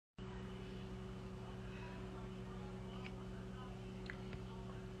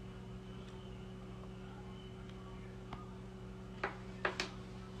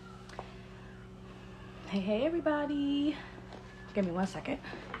Hey, everybody. Give me 1 second.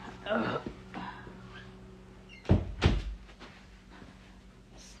 Ugh.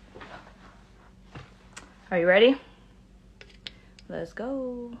 Are you ready? Let's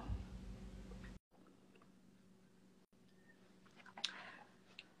go.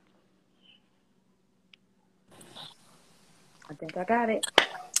 I think I got it.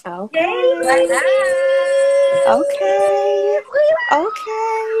 Okay. Yay! Okay.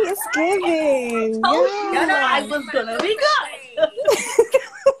 Okay. It's giving. Yeah. I was gonna be good.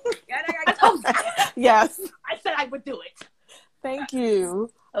 I told you. Yes. I said I would do it. Thank you.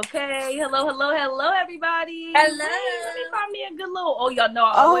 Okay. Hello, everybody. Hello. Let me find me a good little. Oh, y'all know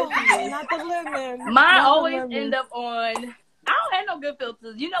I always do this. Not the lemon. Mine always end up on. I don't have no good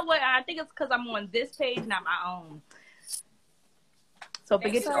filters. You know what? I think it's because I'm on this page, not my own. So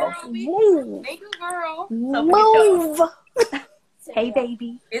forget y'all. Move. Thank you, girl. So Move. Hey,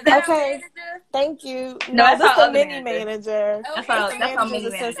 baby. Is that Okay. okay? Thank you. No, that's this our the other mini manager. manager. That's Okay. our mini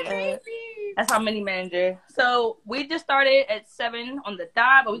Manager's manager. assistant. That's our mini manager. So we just started at 7 on the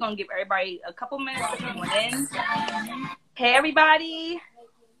dot, but we're gonna give everybody a couple minutes to come on in. Hey, everybody.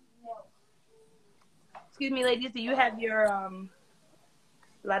 Excuse me, ladies. Do you have your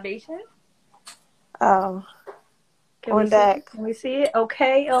libation? Oh. Can On deck. Can we see it?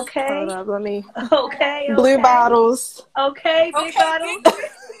 Okay. Hold up, let me. Okay. Blue bottles. Okay, big bottle.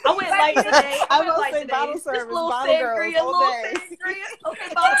 I went light today. I went will light say today. bottle Just service, little bottle girls sangria, all little day. sangria. Okay,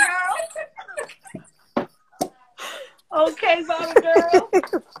 bottle girl. Okay, bottle girl.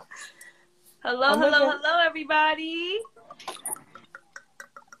 Hello, everybody.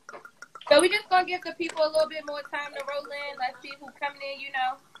 So we just gonna give the people a little bit more time to roll in. Let's see who's coming in.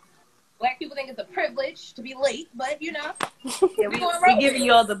 Black people think it's a privilege to be late, but Yeah, we roll giving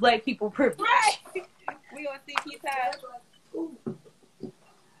you all the black people privilege. right. We gonna see P-Time.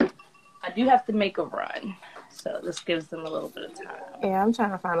 I do have to make a run, so this gives them a little bit of time. Yeah, I'm trying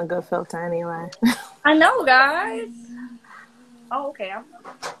to find a good filter anyway. I know, guys. Oh, okay.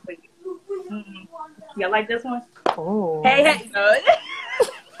 Y'all like this one? Oh. Hey.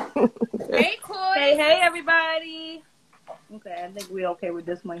 Hey, Coy. Hey, everybody. Okay, I think we're okay with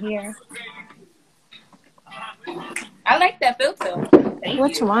this one here. I like that filter. Thank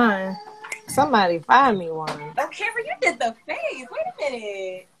Which you. one? Somebody find me one. Oh, Kara, you did the face. Wait a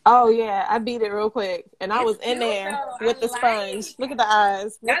minute. Oh, yeah. I beat it real quick. And I was in cute, there though. with the sponge. Look at the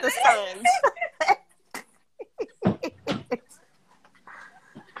eyes. With the sponge.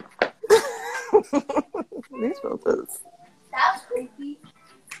 These filters. That's creepy.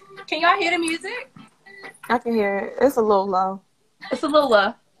 Can y'all hear the music? I can hear it. It's a little low. It's a little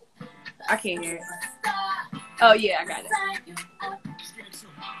low. I can't hear it. Oh, yeah, I got it.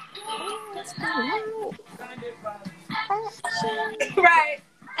 Right.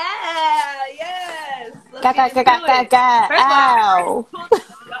 Ah, yes. Got. Ow.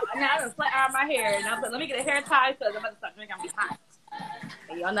 Now I done flat iron my hair, and I was like, let me get a hair tie because I'm about to start drinking. I'm hot.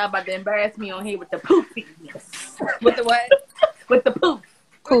 And y'all not about to embarrass me on here with the poofiness. With the what? With the poof.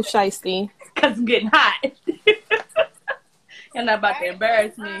 Cool shiesty. Because I'm getting hot. Y'all not about to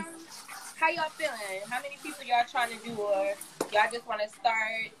embarrass me. How y'all feeling? How many people y'all trying to do, or y'all just want to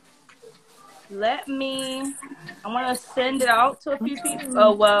start? I want to send it out to a few people.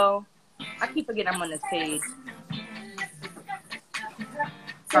 Oh, well, I keep forgetting I'm on this page.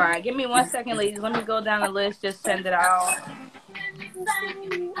 All right, give me 1 second, ladies. Let me go down the list, just send it out.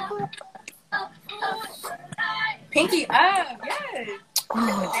 Pinky up, yes.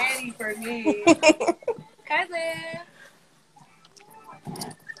 Daddy for me. Cousin.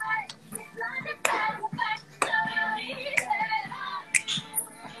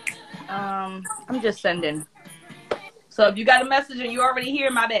 I'm just sending. So if you got a message and you already here,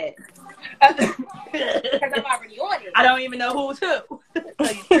 my bad. Because I'm already on it. I don't even know who's who.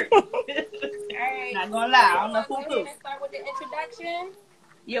 Tell you true. All right. Not gonna lie, I don't know who's who. Let's start with the introduction.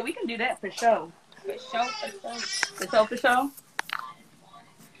 Yeah, we can do that for sure. For sure.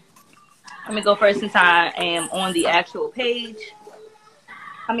 Let me go first since I am on the actual page.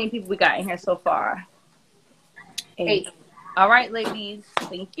 How many people we got in here so far? 8. All right, ladies.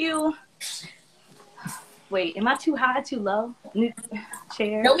 Thank you. Wait, am I too high, too low?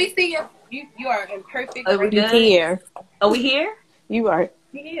 Chair. No, we see you. You are in perfect. Are we good? Here. Are we here? You are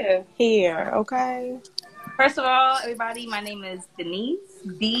Yeah. here, okay? First of all, everybody, my name is Denise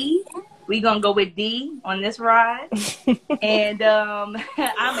D. We gonna go with D on this ride. And I'm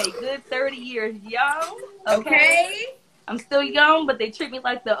a good 30 years young. Okay. I'm still young, but they treat me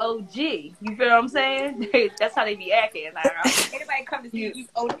like the OG. You feel what I'm saying? That's how they be acting. Like, Anybody come to see you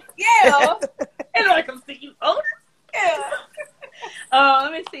older? Yeah. Anybody come see you older? Yeah.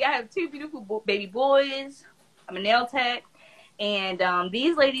 Let me see. I have two beautiful baby boys. I'm a nail tech. And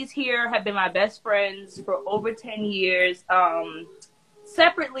these ladies here have been my best friends for over 10 years,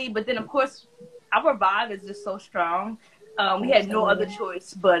 separately. But then, of course, our vibe is just so strong. We had no other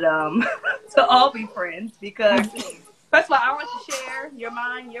choice but to all be friends because, first of all, I want to share your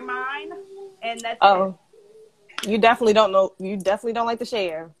mine, and that's it. You definitely don't know. You definitely don't like to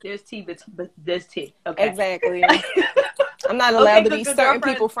share. There's tea, but there's tea. Okay. Exactly. I'm not allowed to be certain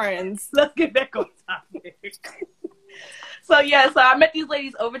people friends. Let's get back on topic. So I met these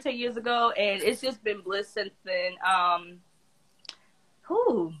ladies over 10 years ago, and it's just been bliss since then.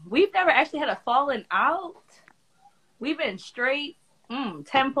 We've never actually had a falling out. We've been straight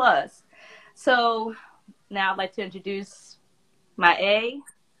 10 plus. So now I'd like to introduce my A.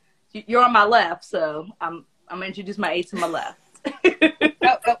 You're on my left, so I'm gonna introduce my A to my left.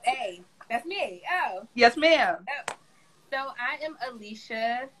 A. That's me. Oh. Yes, ma'am. Oh. So I am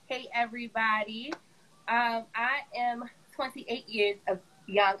Alicia. Hey, everybody. I am 28 years of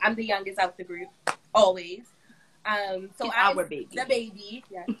young. I'm the youngest out the group, always. So I'm the baby.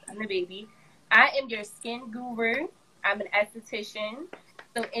 Yes, I'm the baby. I am your skin guru. I'm an esthetician.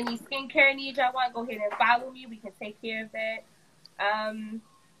 So any skincare needs y'all want, go ahead and follow me. We can take care of that.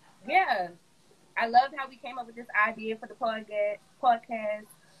 Yeah. I love how we came up with this idea for the podcast.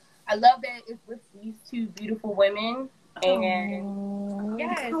 I love that it's with these two beautiful women. And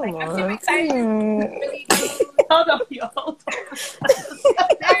yes, I'm so excited. Really hold on, y'all.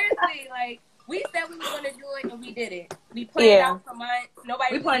 Seriously, we said we were going to do it and we did it. We planned out for months.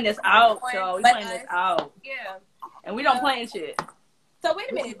 We planned this out, so we planned this out. Yeah. And we don't plan shit. So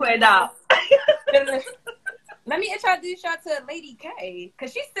wait a minute. Planned out. Let me introduce y'all to Lady K,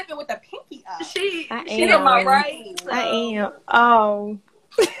 because she's sipping with the pinky up. She's on my right. So. I am.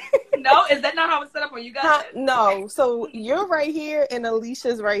 No, is that not how it's set up for you guys? No. So you're right here and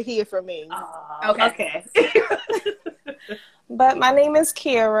Alicia's right here for me. Okay. But my name is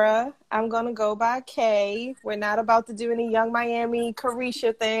Kira. I'm going to go by K. We're not about to do any Young Miami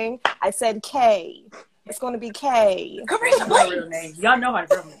Carisha thing. I said K. It's going to be K. Carisha, my real name. Y'all know her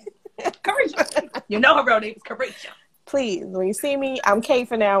real name. Carisha. You know her real name is Carisha. Please, when you see me, I'm K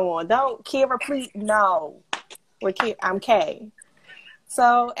from now on. Don't, Kira, please, no. I'm K.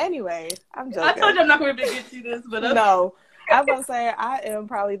 So, anyway, I'm joking. I told you I'm not going to be able to get you this, but... No. I was going to say, I am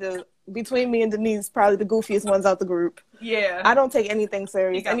probably between me and Denise, probably the goofiest ones out the group. Yeah. I don't take anything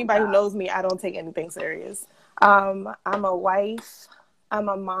serious. Anybody who knows me, I don't take anything serious. I'm a wife. I'm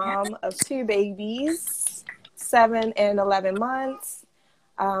a mom of two babies, 7 and 11 months.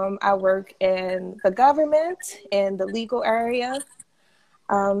 I work in the government, in the legal area.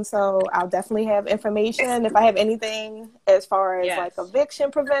 So I'll definitely have information. If I have anything as far as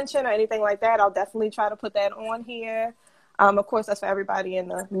eviction prevention or anything like that, I'll definitely try to put that on here. Of course, that's for everybody in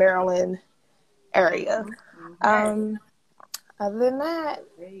the Maryland area. Other than that,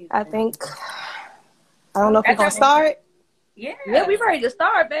 I think, I don't know if we're going to start. Yeah, we ready to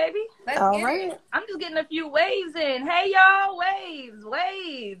start, baby. All right. I'm just getting a few waves in. Hey, y'all, waves.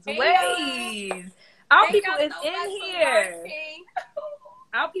 Our people is in here.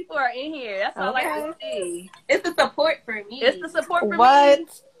 Our people are in here. That's all I like to see. It's the support for me. It's the support for me.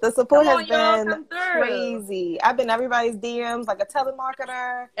 The support has been crazy. I've been everybody's DMs like a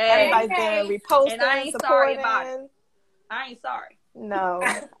telemarketer. Everybody's been reposting, and I ain't supporting. Sorry about it. I ain't sorry. No,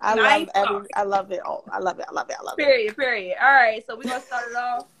 I love it all. I love it. Period. All right, so we're gonna start it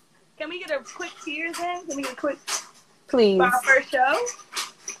off. Can we get a quick cheers in? Can we get a quick please for our first show?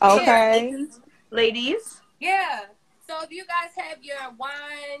 Okay. Yeah. Ladies. Yeah. So if you guys have your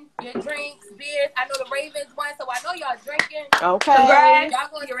wine, your drinks, beers, I know the Ravens won, so I know y'all drinking. Okay. Congrats. Y'all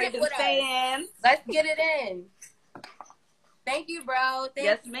gonna sit with us. Let's get it in. Thank you, bro.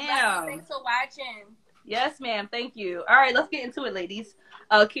 Yes, ma'am. Thanks for watching. Yes, ma'am. Thank you. All right, let's get into it, ladies.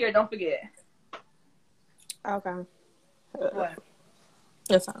 Kira, don't forget. Okay. What?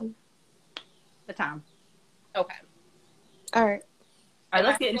 The time. The time. Okay. All right. All right,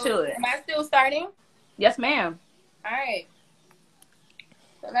 let's get into it. Am I still starting? Yes, ma'am. All right.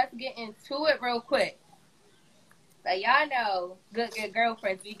 So let's get into it real quick. So y'all know, good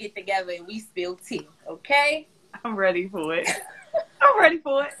girlfriends, we get together and we spill tea, okay? I'm ready for it.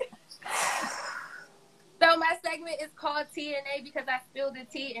 So my segment is called T&A because I spilled the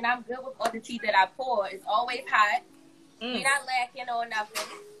tea and I'm good with all the tea that I pour. It's always hot. We're not lacking on nothing.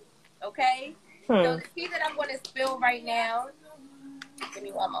 Okay? So the tea that I'm going to spill right now, give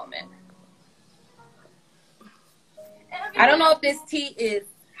me one moment. I don't know if this tea is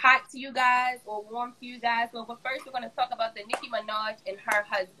hot to you guys or warm to you guys, but first we're going to talk about the Nicki Minaj and her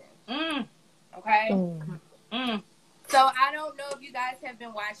husband. Okay? So I don't know if you guys have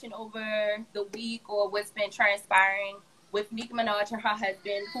been watching over the week or what's been transpiring with Nicki Minaj and her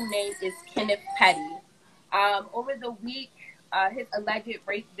husband, whose name is Kenneth Petty. Over the week, his alleged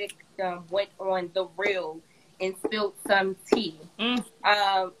rape victim went on The Real and spilled some tea.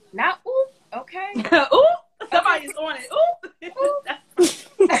 Not ooh, okay. Ooh, somebody's on it. Ooh.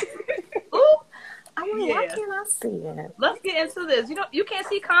 Ooh. Why can't I see it? Let's get into this. You can't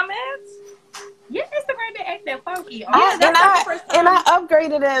see comments? Your Instagram been acting funky. Yeah, I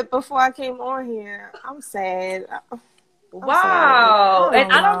upgraded it before I came on here. I'm sad. Wow.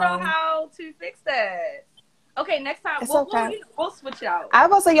 And I don't know how to fix that. Okay, next time we'll switch it out. I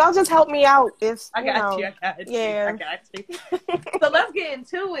was say y'all just help me out if I got you. Yeah. I got you. So let's get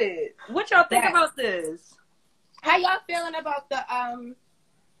into it. What y'all think about this? How y'all feeling about the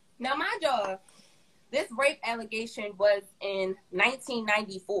now mind y'all, this rape allegation was in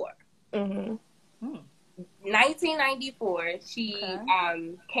 1994. 1994, she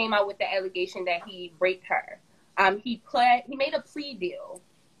came out with the allegation that he raped her. He made a plea deal.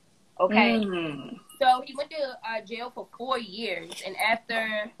 Okay. So he went to jail for 4 years, and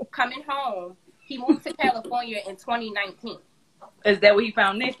after coming home, he moved to California in 2019. Is that where he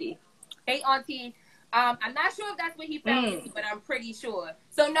found Nicki? Hey, Auntie. I'm not sure if that's where he found Nicki, but I'm pretty sure.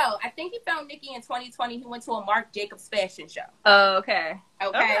 So, no, I think he found Nicki in 2020. He went to a Marc Jacobs fashion show. Okay.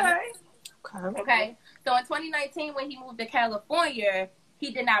 Okay. So, in 2019, when he moved to California,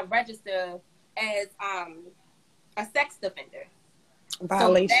 he did not register as a sex offender.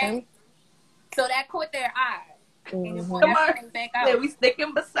 Violation. So that caught their eye. And come on. Back out. Yeah, we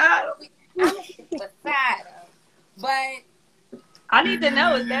sticking beside him. I'm beside him. But I need to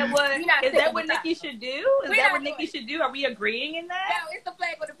know, is that what Nicki should do? Is that what Nicki should do? Are we agreeing in that? No, it's the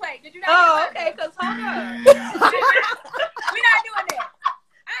flag with the plate. Did you not? Oh, okay, because hold on. We're not doing that.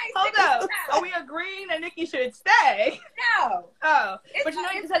 Hold up. Are we agreeing that Nicki should stay? No. Oh. But you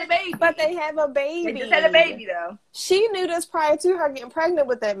know, you just had a baby. But they have a baby. They just had a baby, though. She knew this prior to her getting pregnant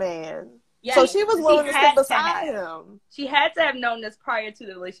with that man. Yeah, so she was willing to sit beside him. She had to have known this prior to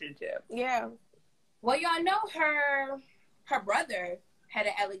the relationship. Yeah. Well, y'all know her brother had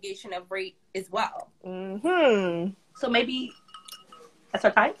an allegation of rape as well. So maybe that's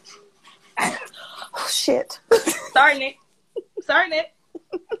her type? Oh, shit. Sorry, Nick. Sorry, Nick.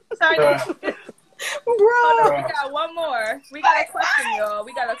 Bro. We got one more. We got a question, y'all.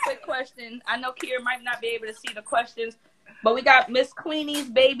 We got a quick question. I know Kiera might not be able to see the questions, but we got Miss Queenie's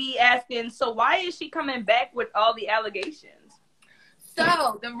baby asking, so why is she coming back with all the allegations?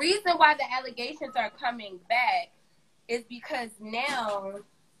 So the reason why the allegations are coming back is because now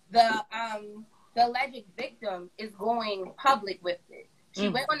the alleged victim is going public with it. She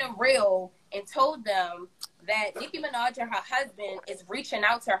went on The Real and told them that Nicki Minaj and her husband is reaching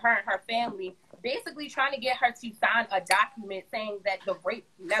out to her and her family, basically trying to get her to sign a document saying that the rape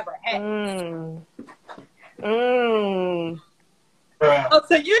never happened. Oh,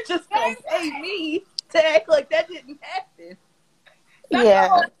 so you're just gonna pay me to act like that didn't happen?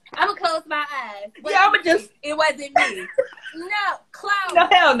 Yeah. I'm gonna close my eyes. Yeah, I'm just. It wasn't me. No, Cloud. No,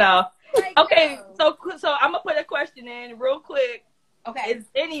 hell no. Like, okay, no. So I'm gonna put a question in real quick. Okay.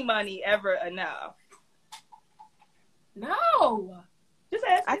 Is any money ever enough? No. Just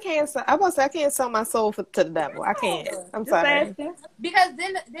ask. I can't sell my soul to the devil. I can't. I'm sorry. Asking. Because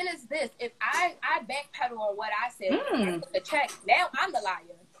then it's this. If I backpedal on what I said, the check. Now I'm the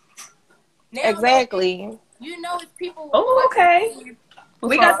liar. Now exactly. You know, it's people. Oh, okay.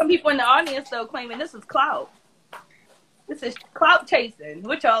 We got some people in the audience though claiming this is clout. This is clout chasing.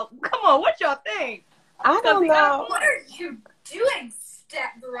 What y'all? Come on, what y'all think? I don't know. What are you doing,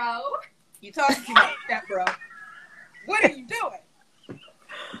 step bro? You talking too much, step bro. What are you doing?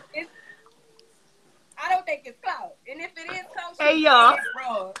 I don't think it's clout. And if it is clout, hey y'all,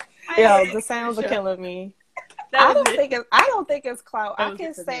 yo, the sounds are killing me. I don't think it's clout. I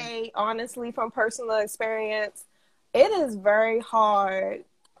can say honestly from personal experience, it is very hard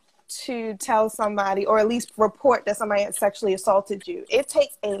to tell somebody or at least report that somebody has sexually assaulted you. It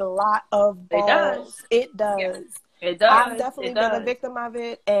takes a lot of balls. It does. Yeah. It does. I've definitely been a victim of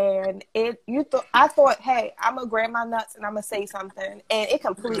it, and I thought, hey, I'm gonna grab my nuts and I'm gonna say something, and it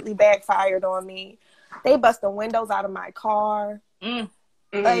completely backfired on me. They bust the windows out of my car.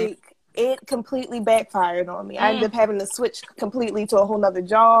 Like, it completely backfired on me. I ended up having to switch completely to a whole nother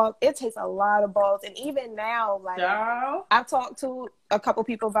job. It takes a lot of balls. And even now, like, I've talked to a couple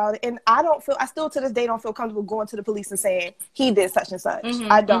people about it, and I still to this day don't feel comfortable going to the police and saying, he did such and such.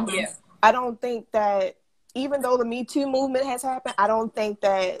 I don't. I don't think that, even though the Me Too movement has happened, I don't think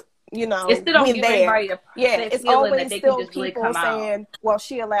that you know, it still don't we're give there. anybody It's always still people saying, well,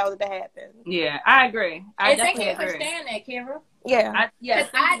 she allowed it to happen. Yeah, I agree. I definitely agree. Thank you for saying that, Kira. Yeah. Yes,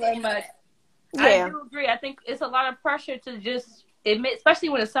 thank you very much. Yeah. I do agree. I think it's a lot of pressure to just admit, especially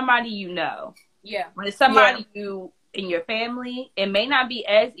when it's somebody you know. Yeah. When it's somebody you in your family, it may not be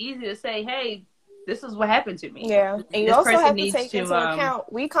as easy to say, hey, this is what happened to me. Yeah. And you also have to take into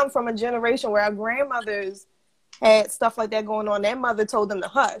account, we come from a generation where our grandmothers had stuff like that going on. Their mother told them to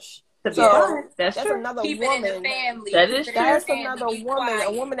hush. So that's another woman. That is true. That's another woman,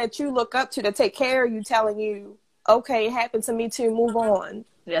 a woman that you look up to take care of you, telling you, okay, it happened to me too, move on.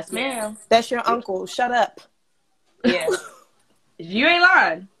 Yes, ma'am. That's your uncle. Shut up. Yeah. You ain't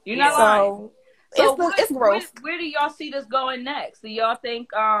lying. You're not lying. So it's growth. Where do y'all see this going next? Do y'all think,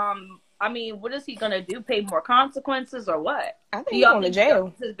 I mean, what is he going to do? Pay more consequences or what? I think he's going to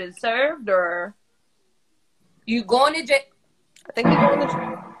jail. Has been served or? You going to jail? I think he's going to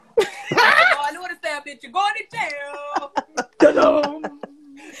jail. I know what to say, bitch. You're going to jail.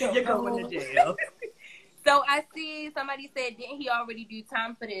 You're going to jail. So I see somebody said, didn't he already do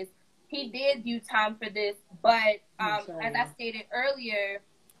time for this? He did do time for this, but as I stated earlier,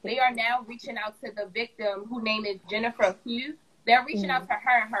 they are now reaching out to the victim, whose name is Jennifer Hugh. They're reaching out to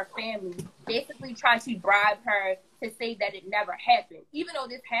her and her family, basically trying to bribe her to say that it never happened, even though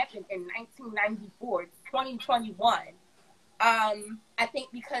this happened in 1994, 2021. I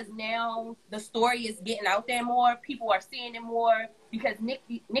think because now the story is getting out there more, people are seeing it more, because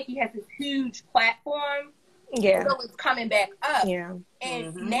Nicki has this huge platform. Yeah. So it's coming back up. Yeah.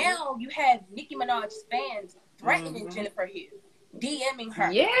 And now you have Nicki Minaj's fans threatening Jennifer Hugh, DMing her.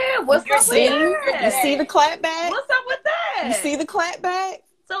 Yeah, what's up with that? You see the clap back? What's up with that? You see the clap back?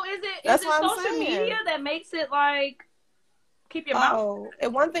 So is it social media that makes it like keep your mouth? Oh,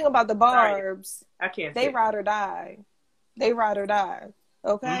 and one thing about the Barbs, I can't. They ride or die. They ride or die.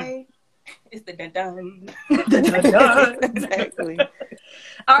 Okay. It's the dun-dun. Exactly.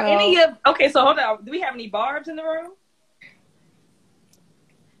 Are any of so hold on. Do we have any Barbs in the room?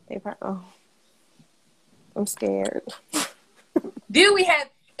 I'm scared. Do we have?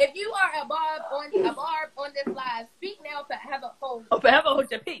 If you are a Barb on this live, speak now. Forever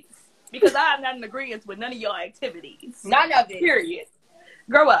hold your peace, because I'm not in agreement with none of your activities. None of it. Period.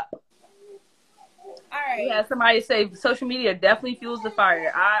 Grow up. All right. Yeah, somebody say social media definitely fuels the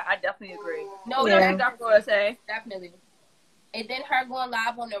fire. I definitely agree. No, what else you got for us, hey? Definitely. And then her going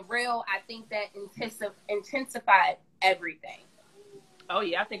live on the Real, I think that intensified everything. Oh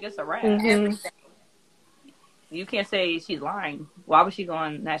yeah, I think it's a wrap. Mm-hmm. Everything. You can't say she's lying. Why was she going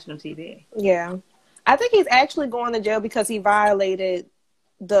on national TV? Yeah, I think he's actually going to jail because he violated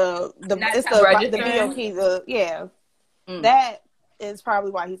the BOP. That is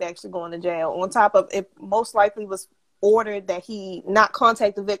probably why he's actually going to jail. On top of it, most likely was ordered that he not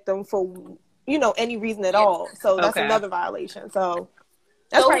contact the victim for any reason at all. So that's another violation. So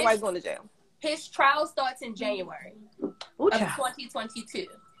that's probably why he's going to jail. His trial starts in January of 2022.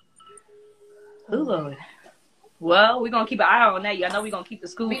 Oh Lord. Well, we're going to keep an eye on that. Y'all know we're going to keep the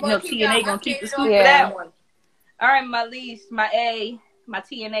scoop. TNA going to keep the scoop for that one. All right, my least, my A, my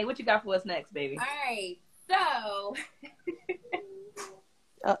TNA. What you got for us next, baby? All right. So.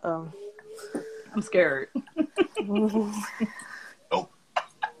 Uh-oh. I'm scared.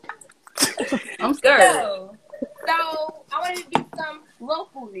 I'm scared. So I wanted to get some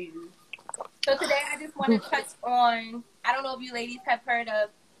local news. So today I just want to touch on, I don't know if you ladies have heard of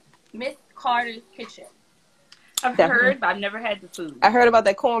Miss Carter's Kitchen. I've heard, but I've never had the food. I heard about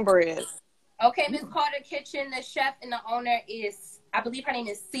that cornbread. Okay, Miss Carter Kitchen, the chef and the owner is, I believe her name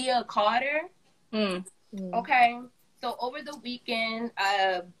is Sia Carter. Okay, so over the weekend,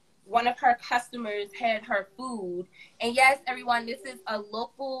 one of her customers had her food. And yes, everyone, this is a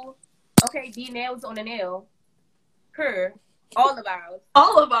local, D nails on the nail. All of ours.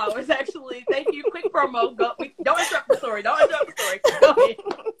 All of ours, actually. Thank you. Quick promo. Don't interrupt the story. Go ahead.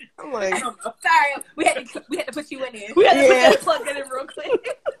 I'm like, sorry, we had to put you in there. We had to plug that in real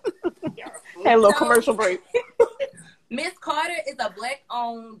quick. Had a little commercial break. Miss Carter is a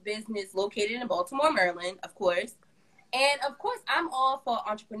Black-owned business located in Baltimore, Maryland, of course. And of course, I'm all for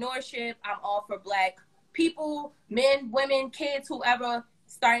entrepreneurship. I'm all for Black people, men, women, kids, whoever,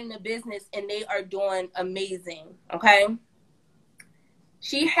 starting a business, and they are doing amazing. Okay.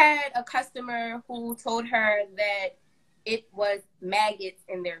 She had a customer who told her that it was maggots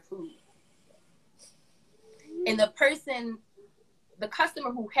in their food. And the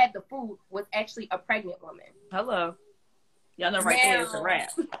customer who had the food was actually a pregnant woman. Hello. Y'all know there it's a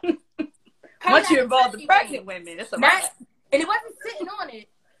wrap. Once you involve the pregnant women, it's a wrap. And it wasn't sitting on it.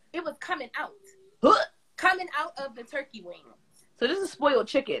 It was coming out. Coming out of the turkey wing. So this is spoiled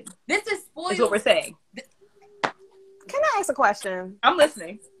chicken. This is spoiled. Is what we're saying. Can I ask a question? I'm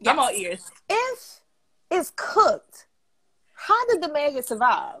listening. Yes. I'm all ears. If it's cooked, how did the maggot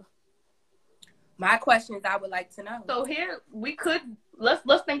survive? My questions I would like to know. So here we could let's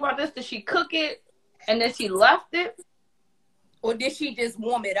think about this. Did she cook it and then she left it, or did she just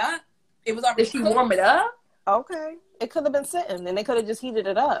warm it up? It was already. Did she warm it up? Okay, it could have been sitting, and they could have just heated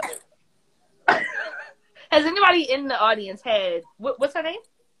it up. Has anybody in the audience had what's her name?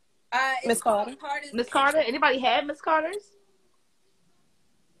 Miss Carter. Miss Carter. Anybody had Miss Carter's?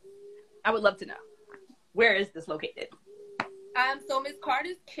 I would love to know. Where is this located? So Miss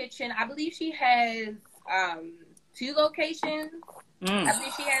Carter's Kitchen, I believe she has 2 locations. I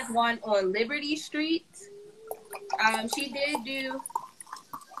believe she has one on Liberty Street. She did do.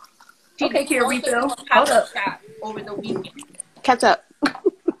 Okay, Kira, refill. Hold up. Shop over the weekend. Catch up.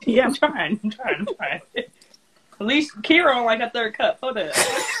 Yeah, I'm trying. At least Kira on like a 3rd cup. Hold up.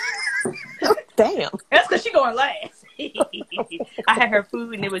 Damn. That's because she going last. I had her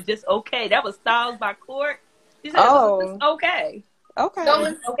food and it was just okay. That was Styles by Court. She said it was just okay. Okay. So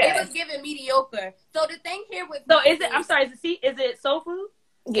it was giving mediocre. So the thing here with is it? I'm sorry. Is it soul food?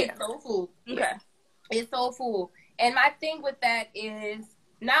 Yeah. It's soul food. Okay. It's soul food. And my thing with that is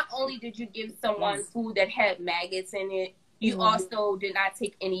not only did you give someone food that had maggots in it, you also did not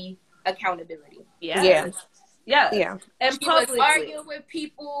take any accountability. Yeah. And she was arguing with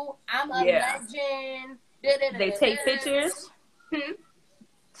people. I'm a legend. They take pictures.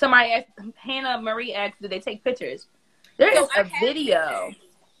 Somebody asked, Hannah Marie asked, did they take pictures? There is a video. Pictures.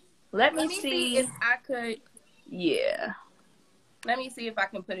 Let me see if I could. Yeah. Let me see if I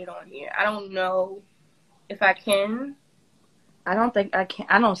can put it on here. I don't know if I can. I don't think I can.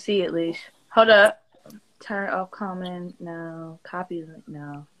 I don't see it, Leash. Hold up. Turn off comment. No. Copy.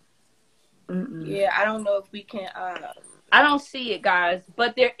 No. Yeah, I don't know if we can. I don't see it, guys.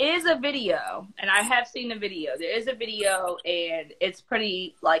 But there is a video, and I have seen the video. There is a video, and it's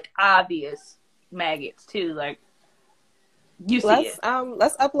pretty obvious maggots too. You see it.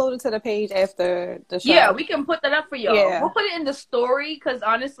 Let's upload it to the page after the show. Yeah, we can put that up for y'all. Yeah. We'll put it in the story because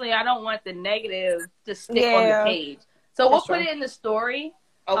honestly, I don't want the negative to stick on the page. So we'll put it in the story,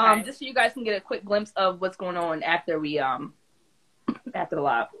 just so you guys can get a quick glimpse of what's going on after we after the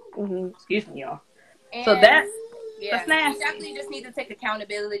live. Excuse me, y'all. And so that's nasty. You definitely just need to take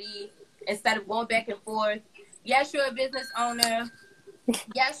accountability instead of going back and forth. Yes, you're a business owner.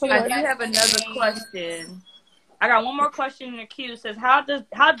 Yes, you're. I do have another question. I got one more question in the queue. It says, how did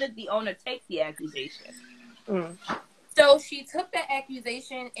the owner take the accusation? So she took the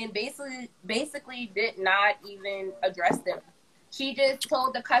accusation and basically did not even address them. She just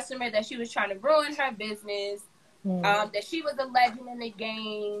told the customer that she was trying to ruin her business, that she was a legend in the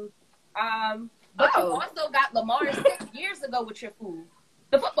game. But you also got Lamar 6 years ago with your food.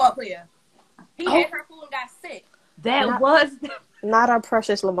 The football player. He had her food and got sick. Not our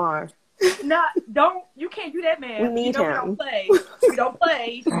precious Lamar. You can't do that, man. We need him. We don't play. We don't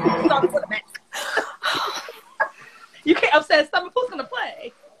play. You can't upset stomach. Who's gonna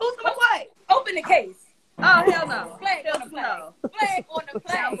play? Who's gonna play? Open the case. Oh, hell no. Flag on the play. No. Flag on the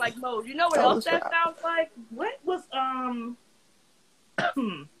play. Sounds like mode. You know what else that sounds like? What was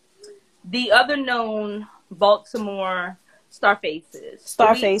the other known Baltimore Starfaces?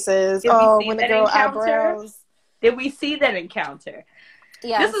 Starfaces. When the girl eyebrows. Did we see that encounter?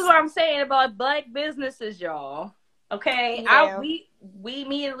 Yes. This is what I'm saying about black businesses, y'all. Okay? Yeah. Me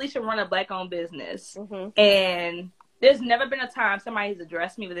and Alicia run a black-owned business. And there's never been a time somebody's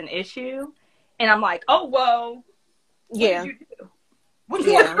addressed me with an issue. And I'm like, oh, whoa. What did you do?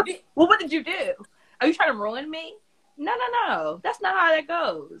 What did you do? Are you trying to ruin me? No. That's not how that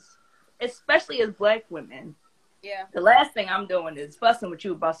goes. Especially as black women. Yeah. The last thing I'm doing is fussing with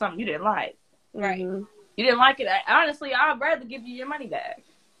you about something you didn't like. Right. You didn't like it. Honestly, I'd rather give you your money back.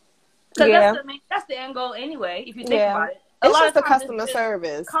 Because that's the end goal anyway, if you think about it. It's just the customer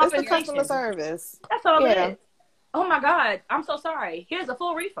service. It's the customer service. That's all it is. Oh, my God. I'm so sorry. Here's a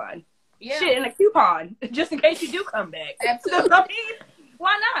full refund. Yeah. Shit, and a coupon, just in case you do come back. Absolutely. I mean,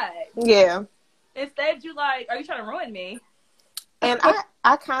 why not? Yeah. Instead, are you trying to ruin me? And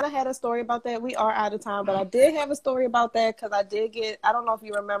I kind of had a story about that. We are out of time, but I did have a story about that because I did I don't know if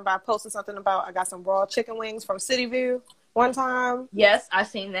you remember, I posted something about I got some raw chicken wings from City View one time. Yes, I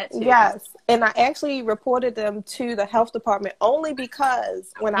seen that too. Yes. And I actually reported them to the health department only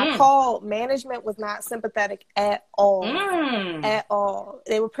because when I called, management was not sympathetic at all. At all.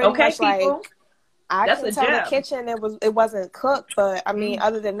 They were pretty much people. like, I can tell the kitchen it wasn't cooked, but I mean,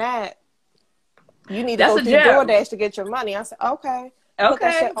 other than that, you need to go through DoorDash to get your money. I said, okay. Put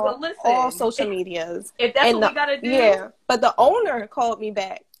that Okay, shit on all social medias. If that's what we gotta do. Yeah, but the owner called me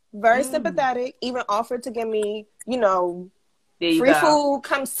back. Very sympathetic. Even offered to give me, free food.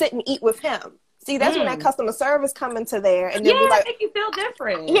 Come sit and eat with him. See, that's when that customer service come into there, and then be like, make you feel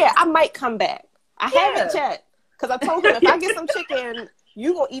different. Yeah, I might come back. I haven't yet because I told him if I get some chicken,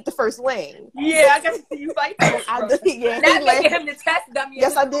 you gonna eat the first wing. Yeah, I got to see you fight. Yeah, not making him the test dummy.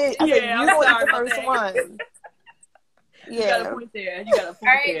 Yes, I did. I said, you gonna eat the first one. Yeah. You got a point there. You got a point there.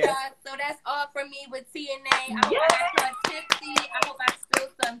 All right, guys. So that's all from me with TNA. I hope I got tipsy. I hope I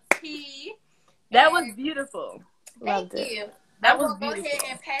spilled some tea. That was beautiful. Thank you. I will go ahead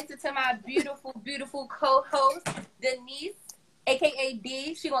and pass it to my beautiful, beautiful co-host, Denise, a.k.a.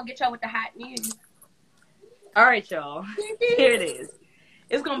 D. She going to get y'all with the hot news. All right, y'all. Here it is.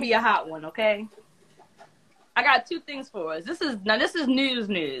 It's going to be a hot one, okay? I got two things for us. This is news,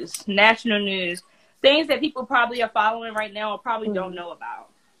 national news. Things that people probably are following right now or probably don't know about.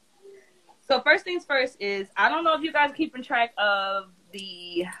 So first things first is, I don't know if you guys are keeping track of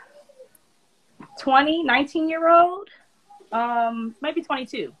the 19-year-old. Maybe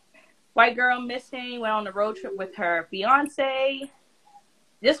 22. White girl missing, went on a road trip with her fiance.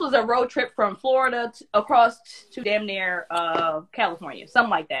 This was a road trip from Florida across to damn near California,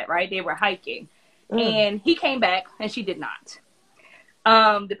 something like that, right? They were hiking. And he came back and she did not.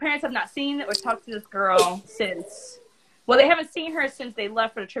 The parents have not seen or talked to this girl since, well, they haven't seen her since they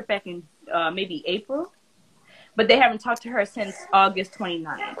left for the trip back in maybe April, but they haven't talked to her since August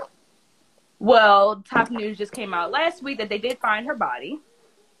 29th. Well, top news just came out last week that they did find her body.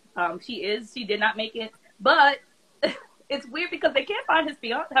 She did not make it, but it's weird because they can't find her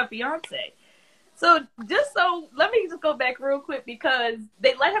fiance. So let me just go back real quick because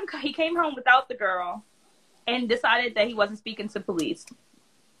he came home without the girl and decided that he wasn't speaking to police.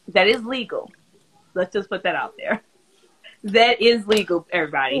 That is legal. Let's just put that out there. That is legal,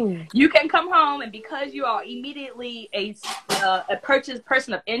 everybody. You can come home, and because you are immediately a purchased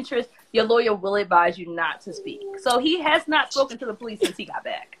person of interest, your lawyer will advise you not to speak. So he has not spoken to the police since he got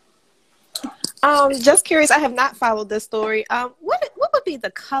back. Just curious, I have not followed this story. What would be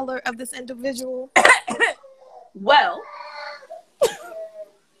the color of this individual? Well,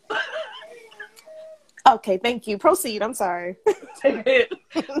 okay, thank you. Proceed. I'm sorry.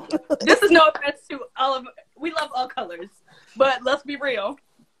 This is no offense to all of. We love all colors, but let's be real.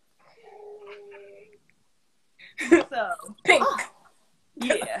 So pink.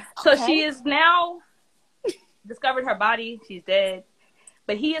 Yeah. So she is now discovered her body. She's dead.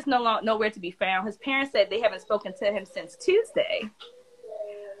 But he is nowhere to be found. His parents said they haven't spoken to him since Tuesday.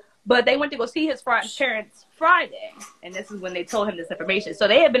 But they went to go see his parents Friday. And this is when they told him this information. So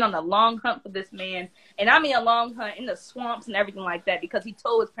they had been on a long hunt for this man. And I mean a long hunt in the swamps and everything like that because he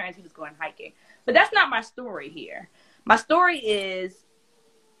told his parents he was going hiking. But that's not my story here. My story is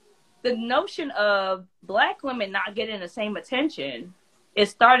the notion of Black women not getting the same attention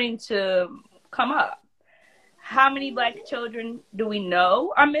is starting to come up. How many Black children do we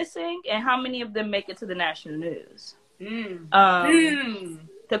know are missing, and how many of them make it to the national news? The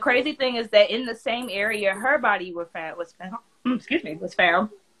crazy thing is that in the same area her body was found.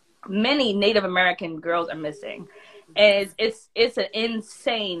 Many Native American girls are missing, and it's an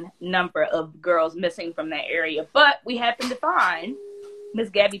insane number of girls missing from that area. But we happen to find Miss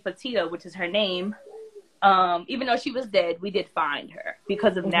Gabby Petito, which is her name. Even though she was dead, we did find her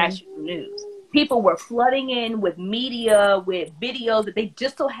because of national news. People were flooding in with media, with videos that they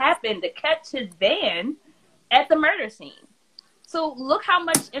just so happened to catch his van at the murder scene. So look how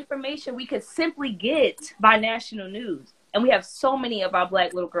much information we could simply get by national news. And we have so many of our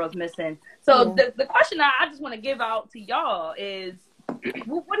Black little girls missing. So the question I just want to give out to y'all is,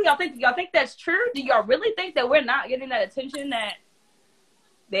 what do y'all think? Do y'all think that's true? Do y'all really think that we're not getting that attention that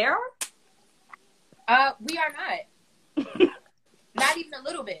they are? We are not. Not even a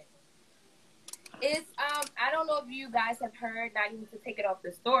little bit. It's I don't know if you guys have heard, not even to take it off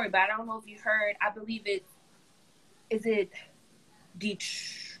the story, but I don't know if you heard, I believe is it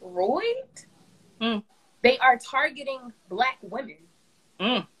Detroit? They are targeting Black women.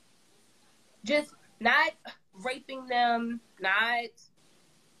 Just not raping them, not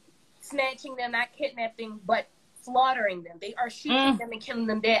snatching them, not kidnapping, but slaughtering them. They are shooting them and killing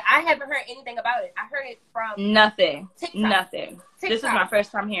them dead. I haven't heard anything about it. I heard it from nothing. TikTok. This is my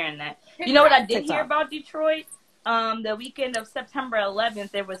first time hearing that. You know what I did hear about Detroit? The weekend of September 11th,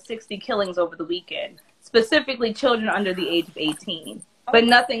 there were 60 killings over the weekend, specifically children under the age of 18, but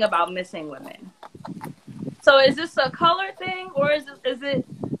nothing about missing women. So is this a color thing, or is it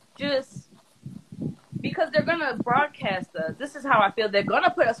just because they're going to broadcast us? This is how I feel. They're going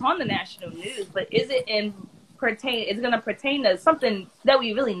to put us on the national news, but is it in going to pertain to something that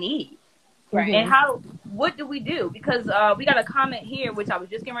we really need. Right. And what do we do? Because we got a comment here, which I was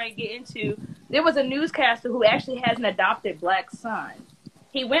just getting ready to get into. There was a newscaster who actually has an adopted black son.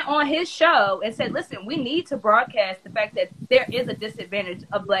 He went on his show and said, listen, we need to broadcast the fact that there is a disadvantage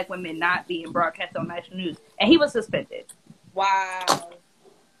of black women not being broadcast on national news. And he was suspended. Wow.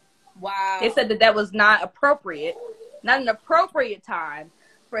 They said that was not appropriate, not an appropriate time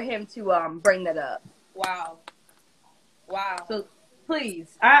for him to bring that up. Wow. So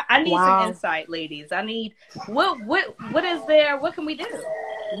please, I need some insight, ladies. I need what is there? What can we do?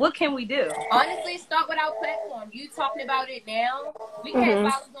 What can we do? Honestly, start with our platform. You talking about it now? We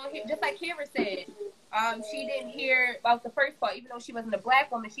had followers on here, just like Kira said. She didn't hear about the first part, even though she wasn't a black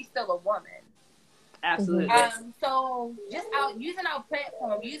woman. She's still a woman. Absolutely. So just using our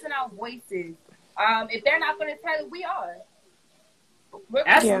platform, using our voices. If they're not going to tell it, we are. We're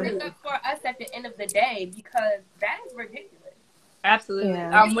going to stick up for us at the end of the day, because that is ridiculous. Absolutely.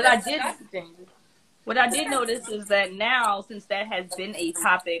 Yeah. What I did notice is that now, since that has been a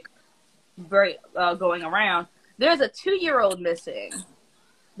topic very going around, there's a 2-year-old missing.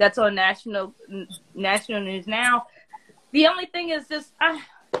 That's on national news now. The only thing is just,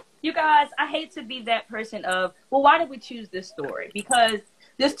 you guys, I hate to be that person of, well, why did we choose this story? Because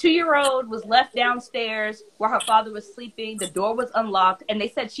this 2-year-old was left downstairs where her father was sleeping. The door was unlocked, and they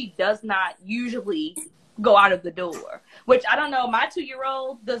said she does not usually go out of the door, which I don't know. My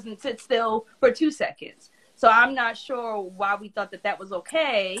 2-year-old doesn't sit still for 2 seconds. So I'm not sure why we thought that was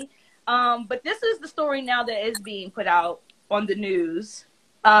okay. But this is the story now that is being put out on the news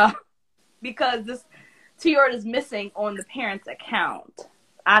because this 2-year-old is missing on the parent's account.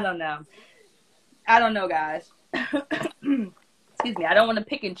 I don't know, guys. Excuse me. I don't want to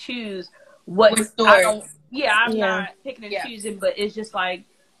pick and choose what story. I'm not picking and choosing, but it's just like,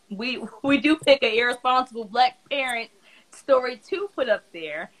 we do pick an irresponsible black parent story to put up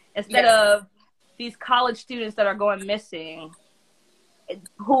there instead of these college students that are going missing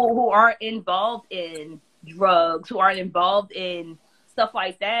who aren't involved in drugs, who aren't involved in stuff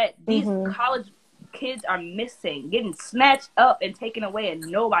like that. These college kids are missing, getting snatched up and taken away, and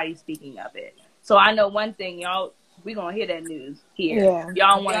nobody's speaking of it. So I know one thing, y'all, we gonna hear that news here. Yeah.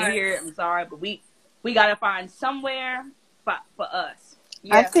 Y'all want to hear it, I'm sorry, but we got to find somewhere for us.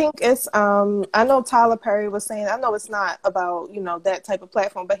 Yeah. I think it's, I know Tyler Perry was saying, I know it's not about, that type of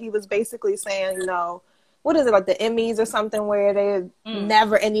platform, but he was basically saying, what is it, like the Emmys or something where they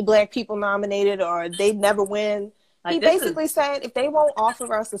never any black people nominated or they never win. Like, he basically said, if they won't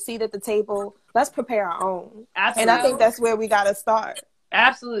offer us a seat at the table, let's prepare our own. Absolutely. And I think that's where we got to start.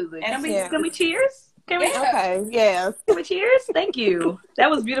 Absolutely. Can we cheers? Can we? Okay, yeah. Can we cheers? Thank you.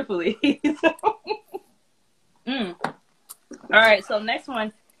 That was beautifully. All right, so next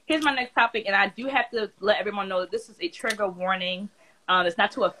one. Here's my next topic, and I do have to let everyone know that this is a trigger warning. It's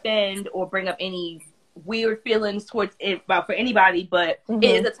not to offend or bring up any weird feelings towards it for anybody, but it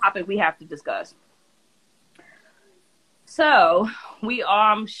is a topic we have to discuss. So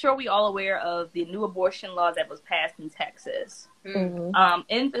I'm sure we all aware of the new abortion law that was passed in Texas.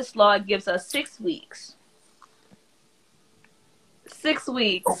 In this law, it gives us 6 weeks. 6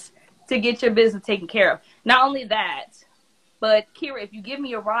 weeks to get your business taken care of. Not only that, but Kira, if you give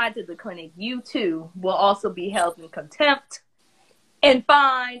me a ride to the clinic, you too will also be held in contempt and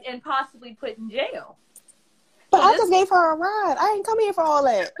fined and possibly put in jail. But I just gave her a ride. I ain't come here for all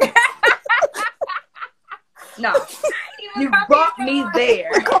that. No. You brought me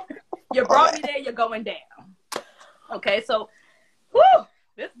there. You brought me there, you're going down. Okay, so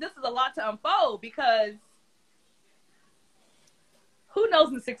this is a lot to unfold because who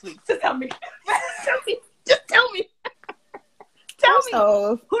knows in 6 weeks? Just tell me. Just tell me. Tell me.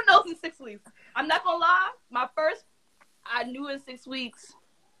 Who knows in 6 weeks? I'm not gonna lie. I knew in 6 weeks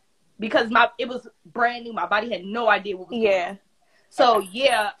because it was brand new. My body had no idea what was going on. So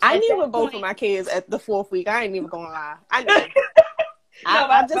I knew with both of my kids at the 4th week. I ain't even gonna lie. I knew.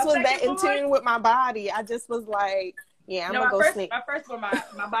 I just was that in tune with my body. I just was like, I'm gonna go sneak. My first one,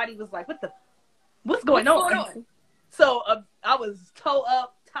 my body was like, what's going on? So I was toe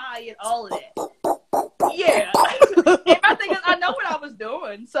up, tired, all of that. Yeah. And my thing is, I know what I was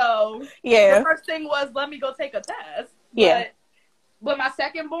doing. So the first thing was, let me go take a test. Yeah. But my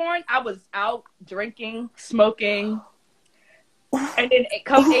second born, I was out drinking, smoking. And then it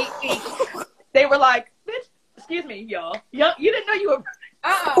comes 8 weeks. They were like, bitch, excuse me, y'all. You didn't know you were.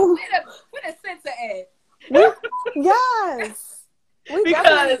 With a sense of ed. Yes.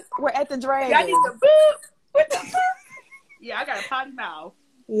 We're at the dragon. I need to boop. What the fuck? Yeah, I got a potty mouth.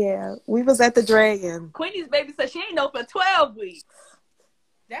 Yeah, we was at the dragon. Queenie's baby said she ain't know for 12 weeks.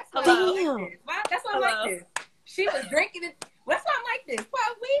 That's why I like this. That's why I like this. She was drinking it. What's something like this?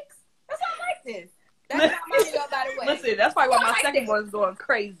 12 weeks? What's something like this? That's not my deal, by the way. Listen, that's probably why my second one was going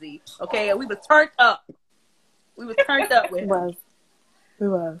crazy. Okay, and we was turned up. We was turned up with him. We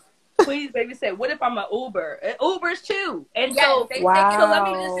was. Please, baby, say, what if I'm an Uber? And Ubers too. And yes, so, wow. So let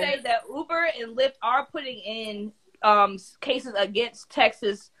me just say that Uber and Lyft are putting in cases against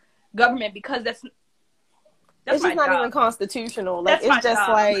Texas government because that's it's just not job. even constitutional. Like, that's it's just job.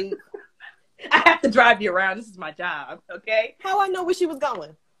 like I have to drive you around. This is my job. Okay. How I know where she was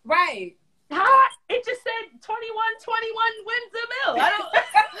going? Right. It just said 21 wins a mill.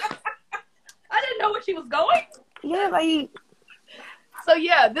 I didn't know where she was going. Yeah, like. So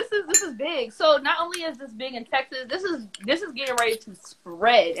yeah, this is big. So not only is this big in Texas, this is getting ready to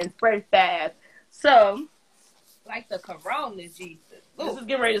spread fast. So like the corona, Jesus. This is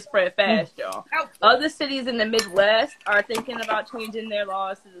getting ready to spread fast, y'all. Other cities in the Midwest are thinking about changing their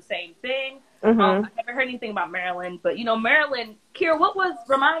laws to the same thing. I haven't heard anything about Maryland, but Maryland. Kira,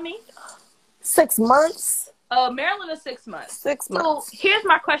 remind me? 6 months. Maryland is 6 months. 6 months. So here's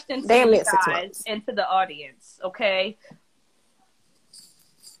my question to you guys and to the audience, okay?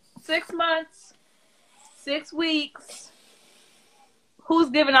 6 months, 6 weeks. Who's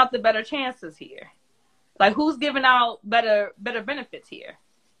giving out the better chances here? Like, who's giving out better benefits here?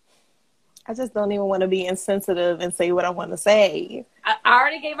 I just don't even want to be insensitive and say what I want to say. I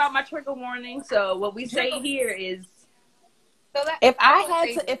already gave out my trigger warning, so what we say here is, if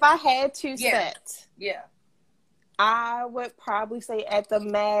I had to set, yeah, I would probably say at the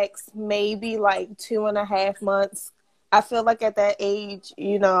max, maybe like 2.5 months. I feel like at that age,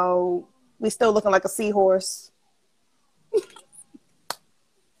 we still looking like a seahorse.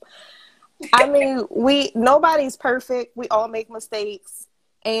 I mean, nobody's perfect. We all make mistakes.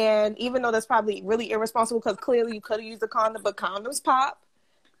 And even though that's probably really irresponsible because clearly you could have used a condom, but condoms pop.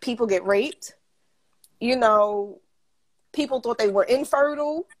 People get raped. People thought they were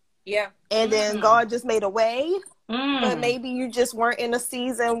infertile. Yeah. And then God just made a way. But maybe you just weren't in a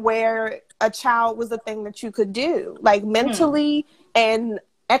season where a child was the thing that you could do. Like mentally and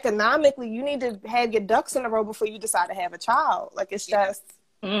economically, you need to have your ducks in a row before you decide to have a child. Like, it's just...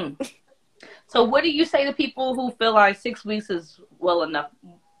 So what do you say to people who feel like 6 weeks is more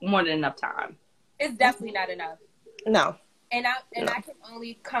than enough time? It's definitely not enough. No. And I can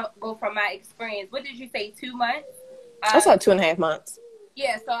only go from my experience. What did you say, 2 months? That's like 2.5 months.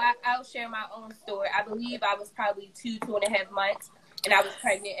 Yeah, so I'll share my own story. I believe I was probably 2.5 months, and I was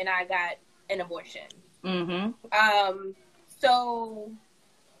pregnant, and I got an abortion. So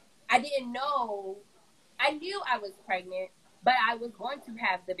I didn't know. I knew I was pregnant, but I was going to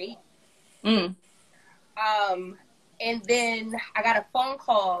have the baby. And then I got a phone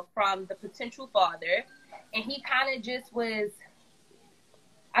call from the potential father, and he kind of just was.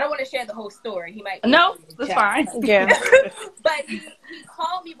 I don't want to share the whole story. He might. No, that's fine. Yeah. But he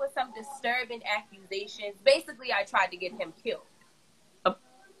called me with some disturbing accusations. Basically, I tried to get him killed.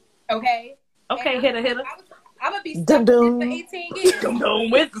 Okay? Okay, hit her. I'm going to be stuck with this for 18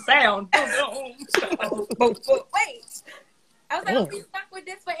 years. Where's the sound? Wait. I was like, I'll be stuck with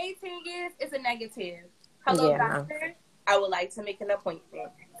this for 18 years. It's a negative. Hello, doctor. I would like to make an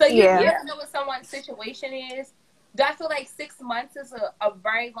appointment. So you never know what someone's situation is. Do I feel like 6 months is a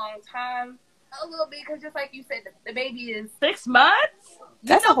very long time? A little bit, because just like you said, the baby is... 6 months?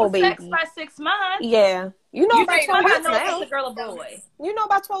 That's a whole baby. Sex by 6 months? Yeah. You know about 12 weeks now. It's a girl or boy. You know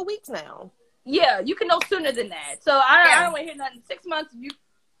about 12 weeks now. Yeah, you can know sooner than that. So I don't want to hear nothing. 6 months,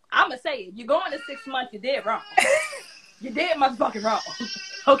 I'm going to say it. You're going to 6 months, you're dead wrong. You're dead motherfucking wrong.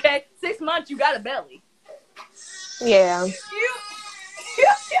 Okay? 6 months, you got a belly. Yeah.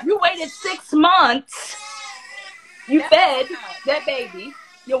 You waited 6 months. You fed that baby.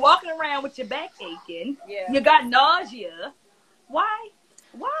 You're walking around with your back aching. Yeah. You got nausea. Why?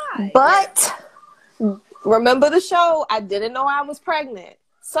 But remember the show? I didn't know I was pregnant.